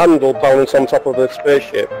 handle balance on top of the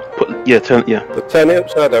spaceship. Turn. Yeah. So turn it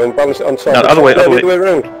upside down, balance it on top. No, other way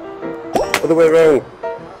around. Other way around.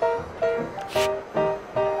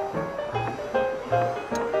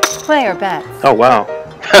 Player bets. Oh wow.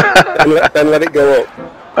 then let it go up.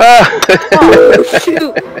 Oh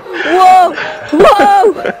shoot! Whoa!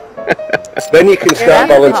 Then you can start Yeah,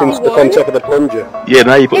 balancing stuff on one. top of the plunger. Yeah.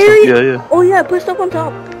 Now you put some. Yeah. Oh yeah, put stuff on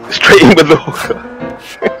top. Straight in with the hooker.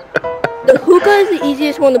 The hookah is the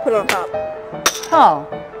easiest one to put on top. Call.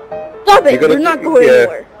 Stop it! You gotta- You're not going yeah.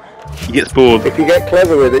 anywhere. He gets bored. If you get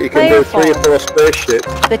clever with it, you can Player do 3 or 4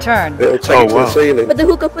 spaceships. The turn. It'll take Oh, it to wow. the ceiling. But the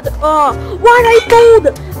hookah put the why'd I fold?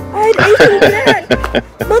 I had ace and jack.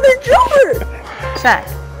 Mother jumper. Check.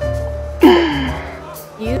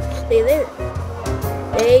 You stay there.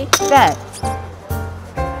 Stay. Bet.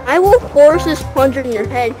 I will force this plunger in your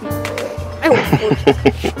head. I will force it.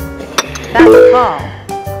 That's a call.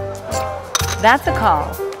 That's a call.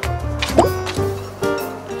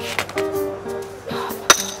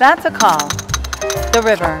 That's a call. The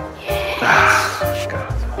river. Shit.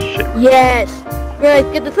 Yes. Right,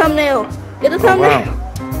 get the thumbnail. Get the Oh, thumbnail. wow.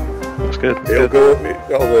 That's good. It'll go up,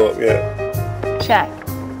 it'll go up, yeah. Check.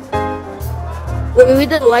 Wait, we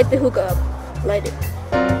did light the hookah up. Light it.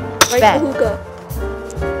 Light Bet. the hookah.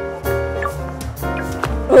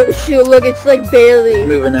 Oh shoot, look, it's like barely.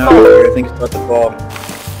 Moving out of here. I think it's about to fall.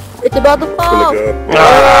 It's about to fall. Gonna go.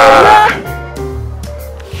 Ah!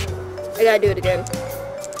 I gotta do it again.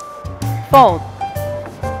 Fold.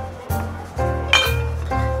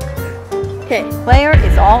 Okay. Player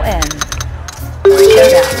is all in.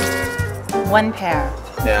 Showdown. 1 pair.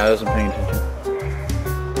 Yeah, I wasn't paying attention.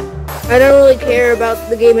 I don't really care about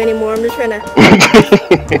the game anymore. I'm just trying to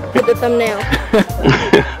get the thumbnail.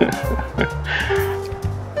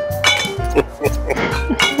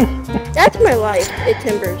 That's my life. It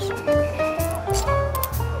timbers.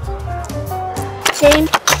 Game.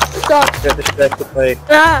 sucks. Get this back to play.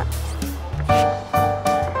 Ah!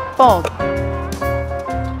 Fold.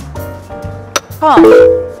 Call.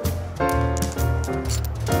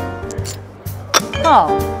 Call.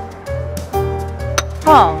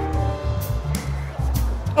 Call.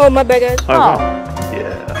 Oh, my bad, guys. Oh, Call. wow.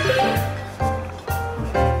 Yeah.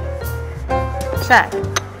 Check. I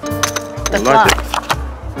The like flop. it.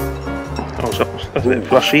 Oh, so that's a bit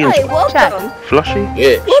flushy and Hey, welcome. flushy?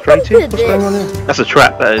 Yeah. Straighty? to What's going on this. here? That's a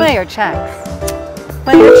trap, that is. Player checks.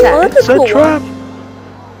 Player Oh, checks. that's It's a cool trap! one.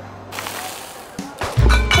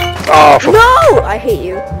 Oh, for No! I hate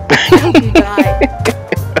you. You die.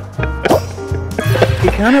 He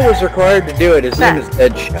kind of was required to do it. His name is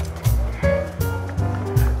Deadshot.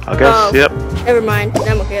 I guess, Oh. yep. Never mind.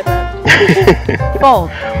 I'm okay with that. Fold.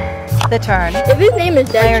 The turn. If his name is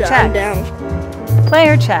Player Deadshot, I'm checks. down.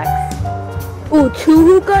 Player checks. Ooh, 2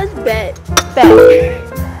 hookahs? Bet. Bet.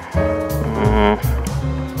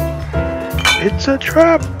 It's a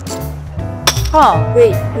trap! Call.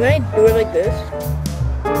 Wait, can I do it like this?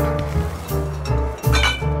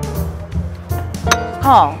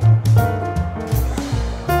 Call.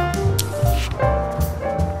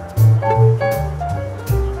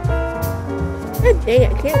 God dang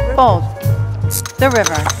it, I can't remember. Fold. The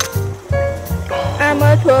river. I'm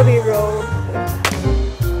a 12-year-old.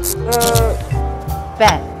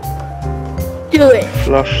 Bet. Do it.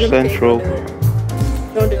 Flush Let me central.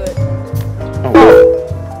 Don't do it. Oh,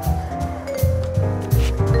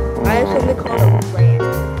 I have something called a plan.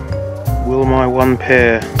 will my one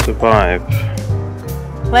pair survive?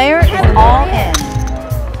 Player is all in.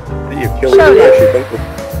 You killed Showdown. the flashy, don't you?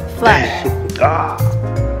 Flush. Ah!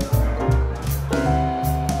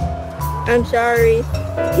 I'm sorry.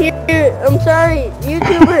 Here, I'm sorry.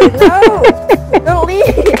 YouTuber, no! Don't leave!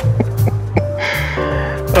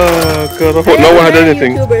 Oh god, I thought no one had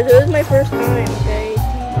anything. YouTubers, it was my first time, okay?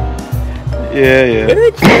 Yeah, What do yeah.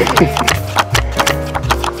 it say,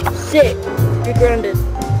 man? Sit. You're grounded.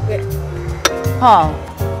 Okay. Call.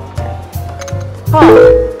 Call.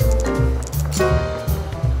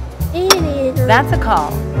 That's a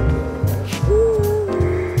call.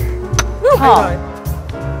 Oh Call. my god.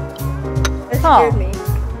 That Call. scared me.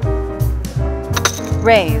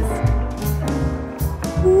 Raise.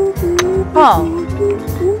 Call.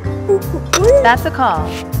 That's a call.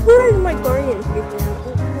 Where is my guardian freaking out?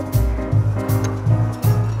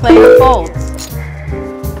 Player folds.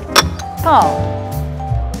 Call.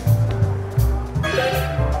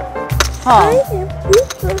 Call.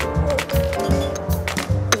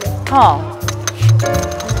 Call.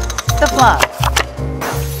 The flop.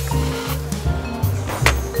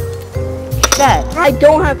 Bet. I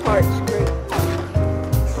don't have hearts. Great.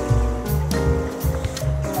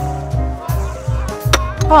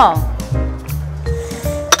 Call.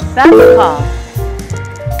 That's a call.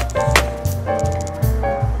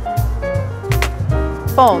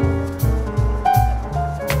 Fold.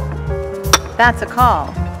 That's a call.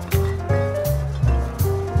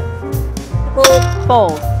 Fold.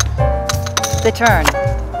 Fold. The turn.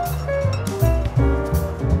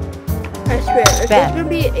 I swear, if Bet. it's gonna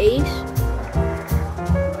be an ace.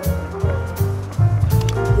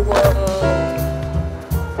 Whoa.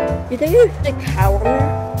 You think it's the cow on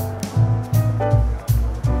there?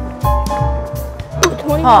 Ooh,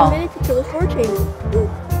 21 Huh. minutes until the score changes. Ooh.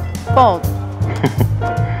 Fold.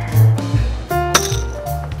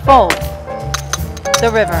 Fold. The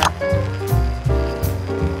river.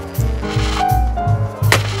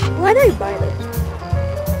 Why did I buy this?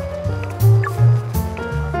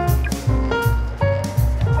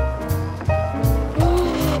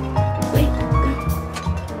 Wait.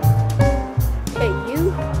 Hey,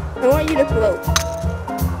 you. I want you to float.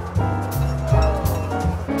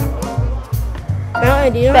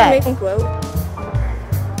 Mountain, do you know how to Bet. make them float?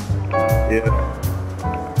 Yeah.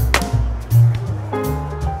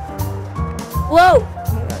 Whoa! Oh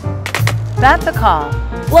my god. That's a call.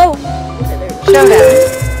 Whoa! Okay, there we go.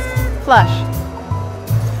 Showdown. Flush.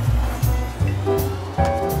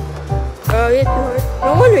 Oh, you're too hard.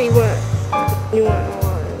 No wonder you want a lot.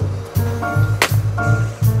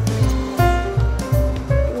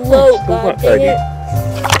 Whoa, still god not dang ready. it.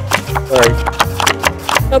 Alright.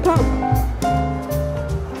 No problem.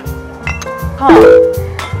 Call.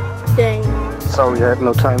 Dang. Sorry, I had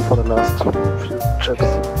no time for the last few chips.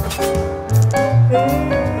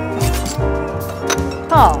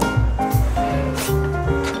 Call.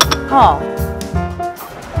 Call.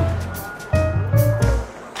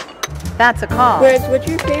 That's a call. Greg, what's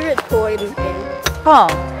your favorite toy in this game? Call.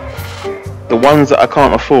 The ones that I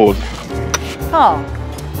can't afford, Call.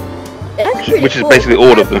 That's pretty which is cool. basically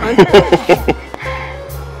all of them.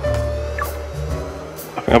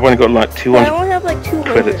 think I've only got like I 200 only have like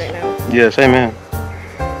 200 credits. right now. Yeah, same here.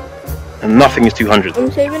 And nothing is 200.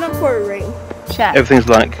 I'm saving up for a ring. Check. Everything's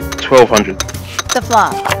like 1200. The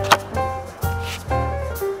flop.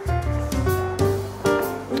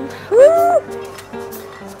 Woo!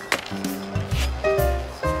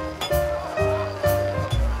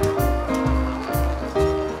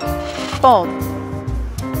 Fold.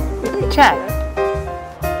 Check.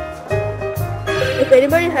 If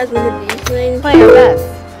anybody has one of these things, Player bets.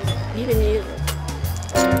 you can use it.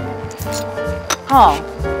 Call.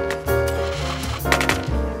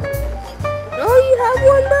 Oh, you have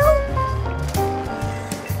one though?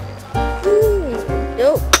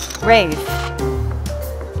 Dope. Raise.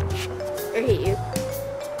 I hate you.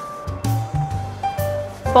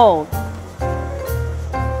 Fold.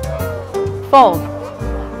 Fold.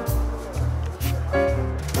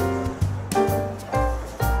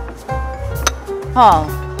 Call.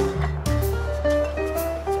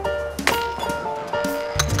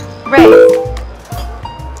 Raise.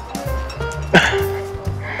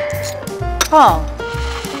 Call.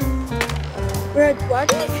 Greg, why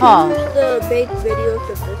do you choose Huh. the baked videos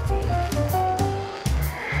of this game?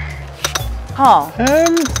 Call. I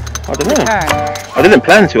don't know. Turn. I didn't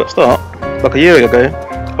plan to at start. Like a year ago,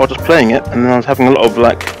 I was just playing it, and then I was having a lot of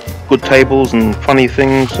like good tables and funny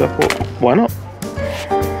things. So I thought, why not?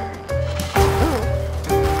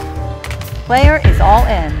 Player is all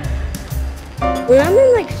in. When I'm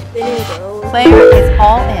in like spinning go Player is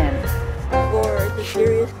all in. or the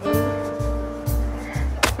serious game,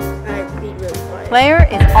 I beat really quiet. Player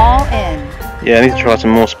is all in. Yeah, I need to try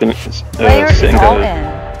some more Player sit is and all go. in.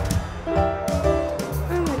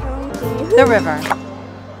 Oh my God. The river.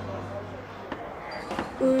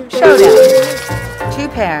 Who's Showdown. Two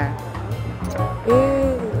pair.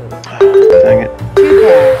 Dang it. Two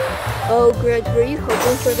pair. Oh, Greg, were you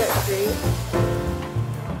hoping for that straight?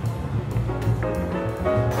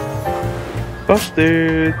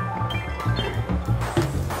 Busted.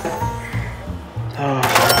 Oh.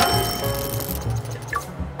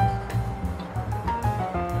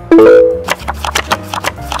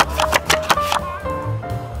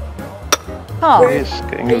 Call. It's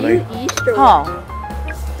getting Are late. you east or Call.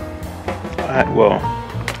 Well,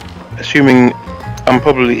 assuming I'm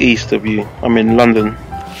probably east of you. I'm in London.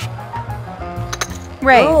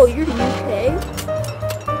 Raise. Oh, you're UK?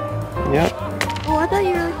 Yep. Oh, I thought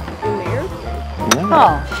you were like American. No.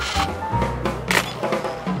 Call.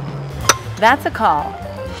 That's a call.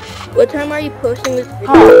 What time are you posting this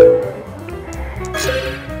video?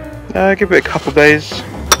 Give it a couple days.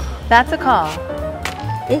 That's a call.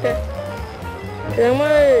 Okay. Then I'm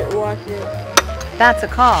gonna watch it. That's a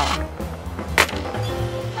call.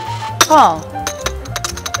 Call.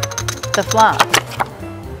 The flop.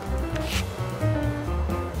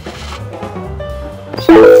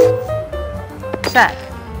 Check. Check.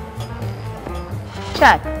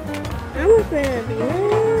 Check. I'm not gonna be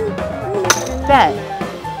mad. Bet.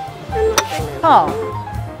 Call.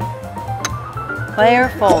 Player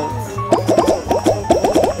folds.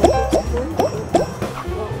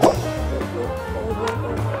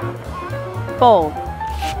 Fold.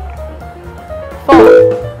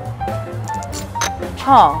 Fold.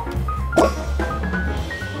 Call.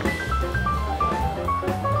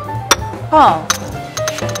 Call.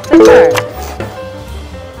 The turn.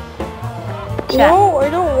 Check. No, I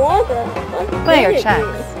don't want that. Let's Player get it, checks.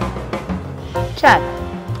 dude. Check.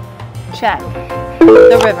 Check.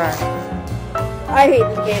 The river. I hate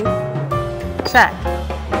this game. Check.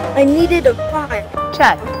 I needed a 5.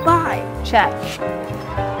 Check. A 5. Check.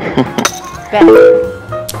 Bet.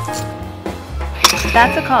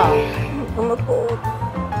 That's a call. I'm a fold.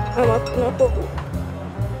 I'm a fold.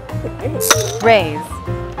 Raise.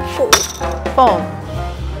 Fold. Fold.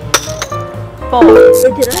 Fold.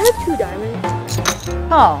 Wait, did I have 2 diamonds?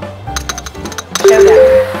 Call.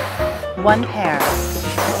 Showdown. One pair.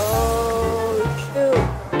 Oh, shoot.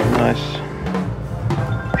 Nice.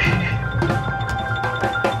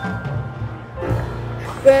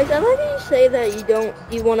 Greg, I like how you say that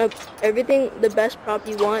you want to, everything, the best prop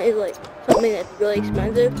you want is like something that's really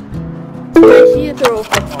expensive. I see you throw a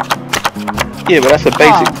football. Yeah, but that's a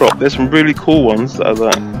basic prop. There's some really cool ones that are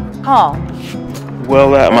like Call.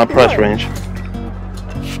 well out of my price range.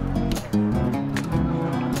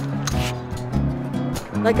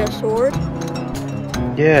 Like a sword?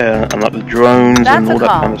 Yeah, and like the drones That's and a all that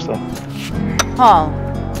call. kind of stuff. Call.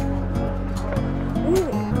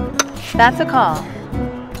 Mm. That's a call.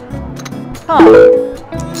 Call.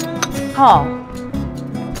 Call.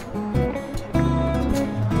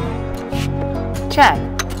 Check.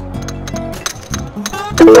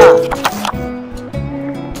 Flop.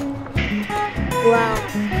 Wow. I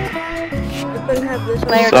couldn't have this on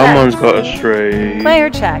Player Someone's got a straight. Player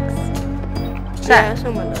checks. Yeah, Check.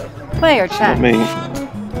 someone does. Player Not check. me.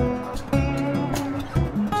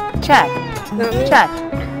 Check. Not me. Check.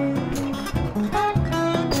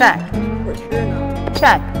 Check. For sure not.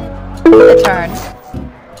 Check. The turn.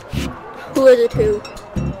 Who is it to?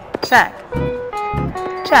 Check.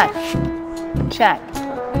 Check. Check.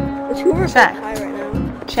 The two are both Check. high right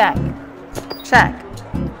now. Check. Check.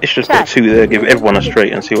 It's just Check. got two there. Give everyone a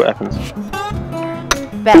straight and see what happens.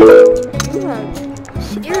 Bet. Yeah,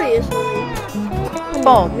 seriously.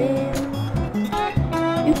 Fold. Man.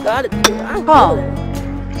 You got it too. I Call. know that.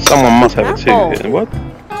 Someone must have a two. Oh. What?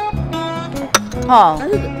 Call.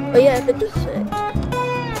 Oh yeah, if it's a 6.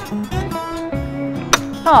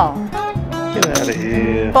 Call. Get out of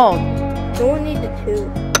here. Fold. No one needs a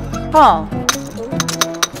 2. Call.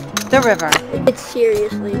 The river. It's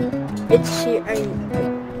seriously. It's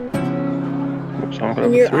Someone got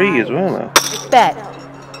in a your three eye. as well now. Bet.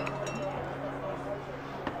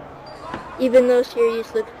 Even though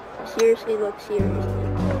seriously looks seriously.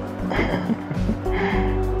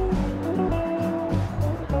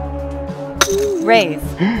 Raise.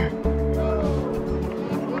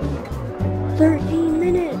 13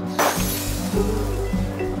 minutes.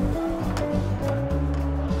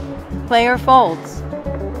 Player folds.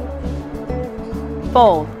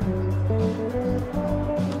 Fold.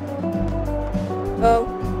 Oh.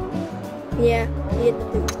 Yeah, he hit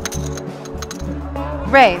the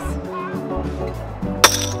 2. Raise.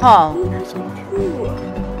 Call. He has a 2.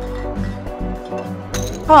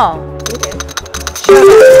 Call. Okay.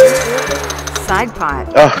 Side pot.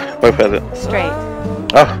 Oh, both had it. Straight.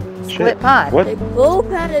 Oh, shit. Split pot. What? They both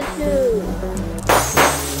had a 2.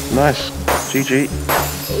 Nice. GG.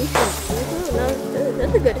 No,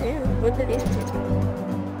 that's a good hand. What did he say?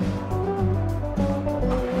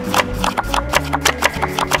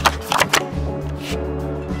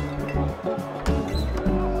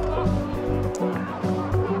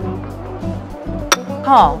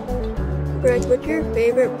 Call. Greg, what's your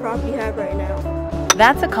favorite prop you have right now?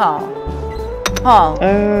 That's a call. Call.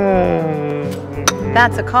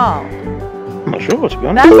 That's a call. I'm not sure, to be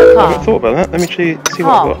honest. That's a I call. haven't thought about that. Let me see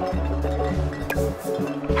Call. what I've got.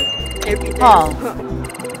 Everything. Call.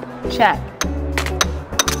 Check.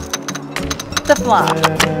 The flop.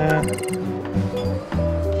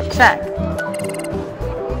 Check.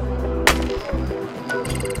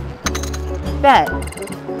 Bet.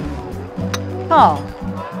 Call.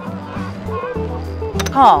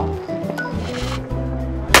 Call.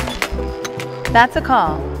 That's a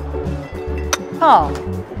call. Call.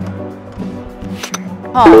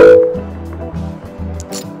 Call.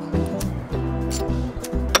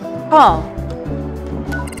 Call.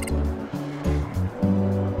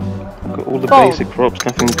 Got all the Fold. basic props,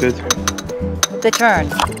 nothing good. The turn.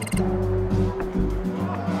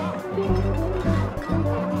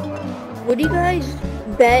 Would you guys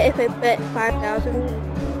bet if I bet 5,000?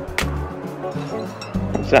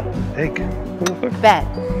 What's that? Egg. What the fuck? Bet.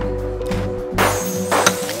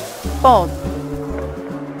 Fold.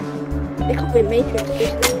 They call it Matrix.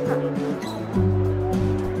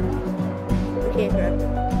 Okay, Greg.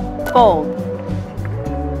 Fold.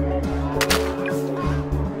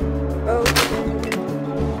 Oh.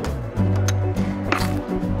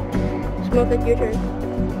 Smoke, it's your turn.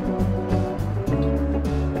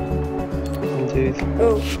 Indeed.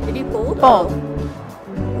 Oh, did you fold? Fold. Oh.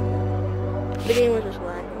 The game was just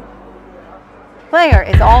lagging. Player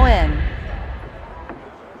is all in.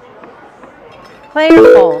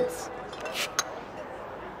 Player folds.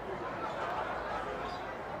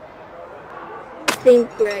 Think,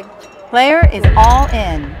 Greg. Player is all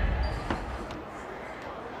in.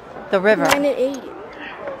 The river. 9 and 8.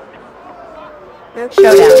 Now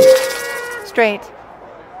Showdown. Straight.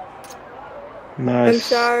 I'm Nice.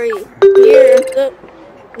 sorry. Here, I'm so...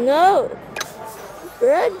 No!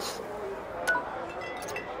 Greg.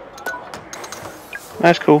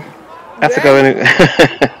 That's cool. I have to go anyway.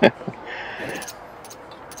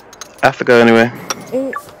 I have to go anyway.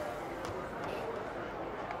 Mm.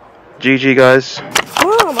 GG, guys.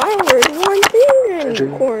 Mom, I ordered one thing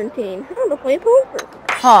in quarantine. How to play poker.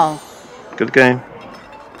 Call. Good game.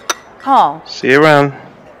 Call. See you around.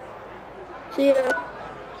 See ya.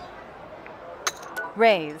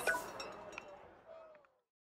 Raise.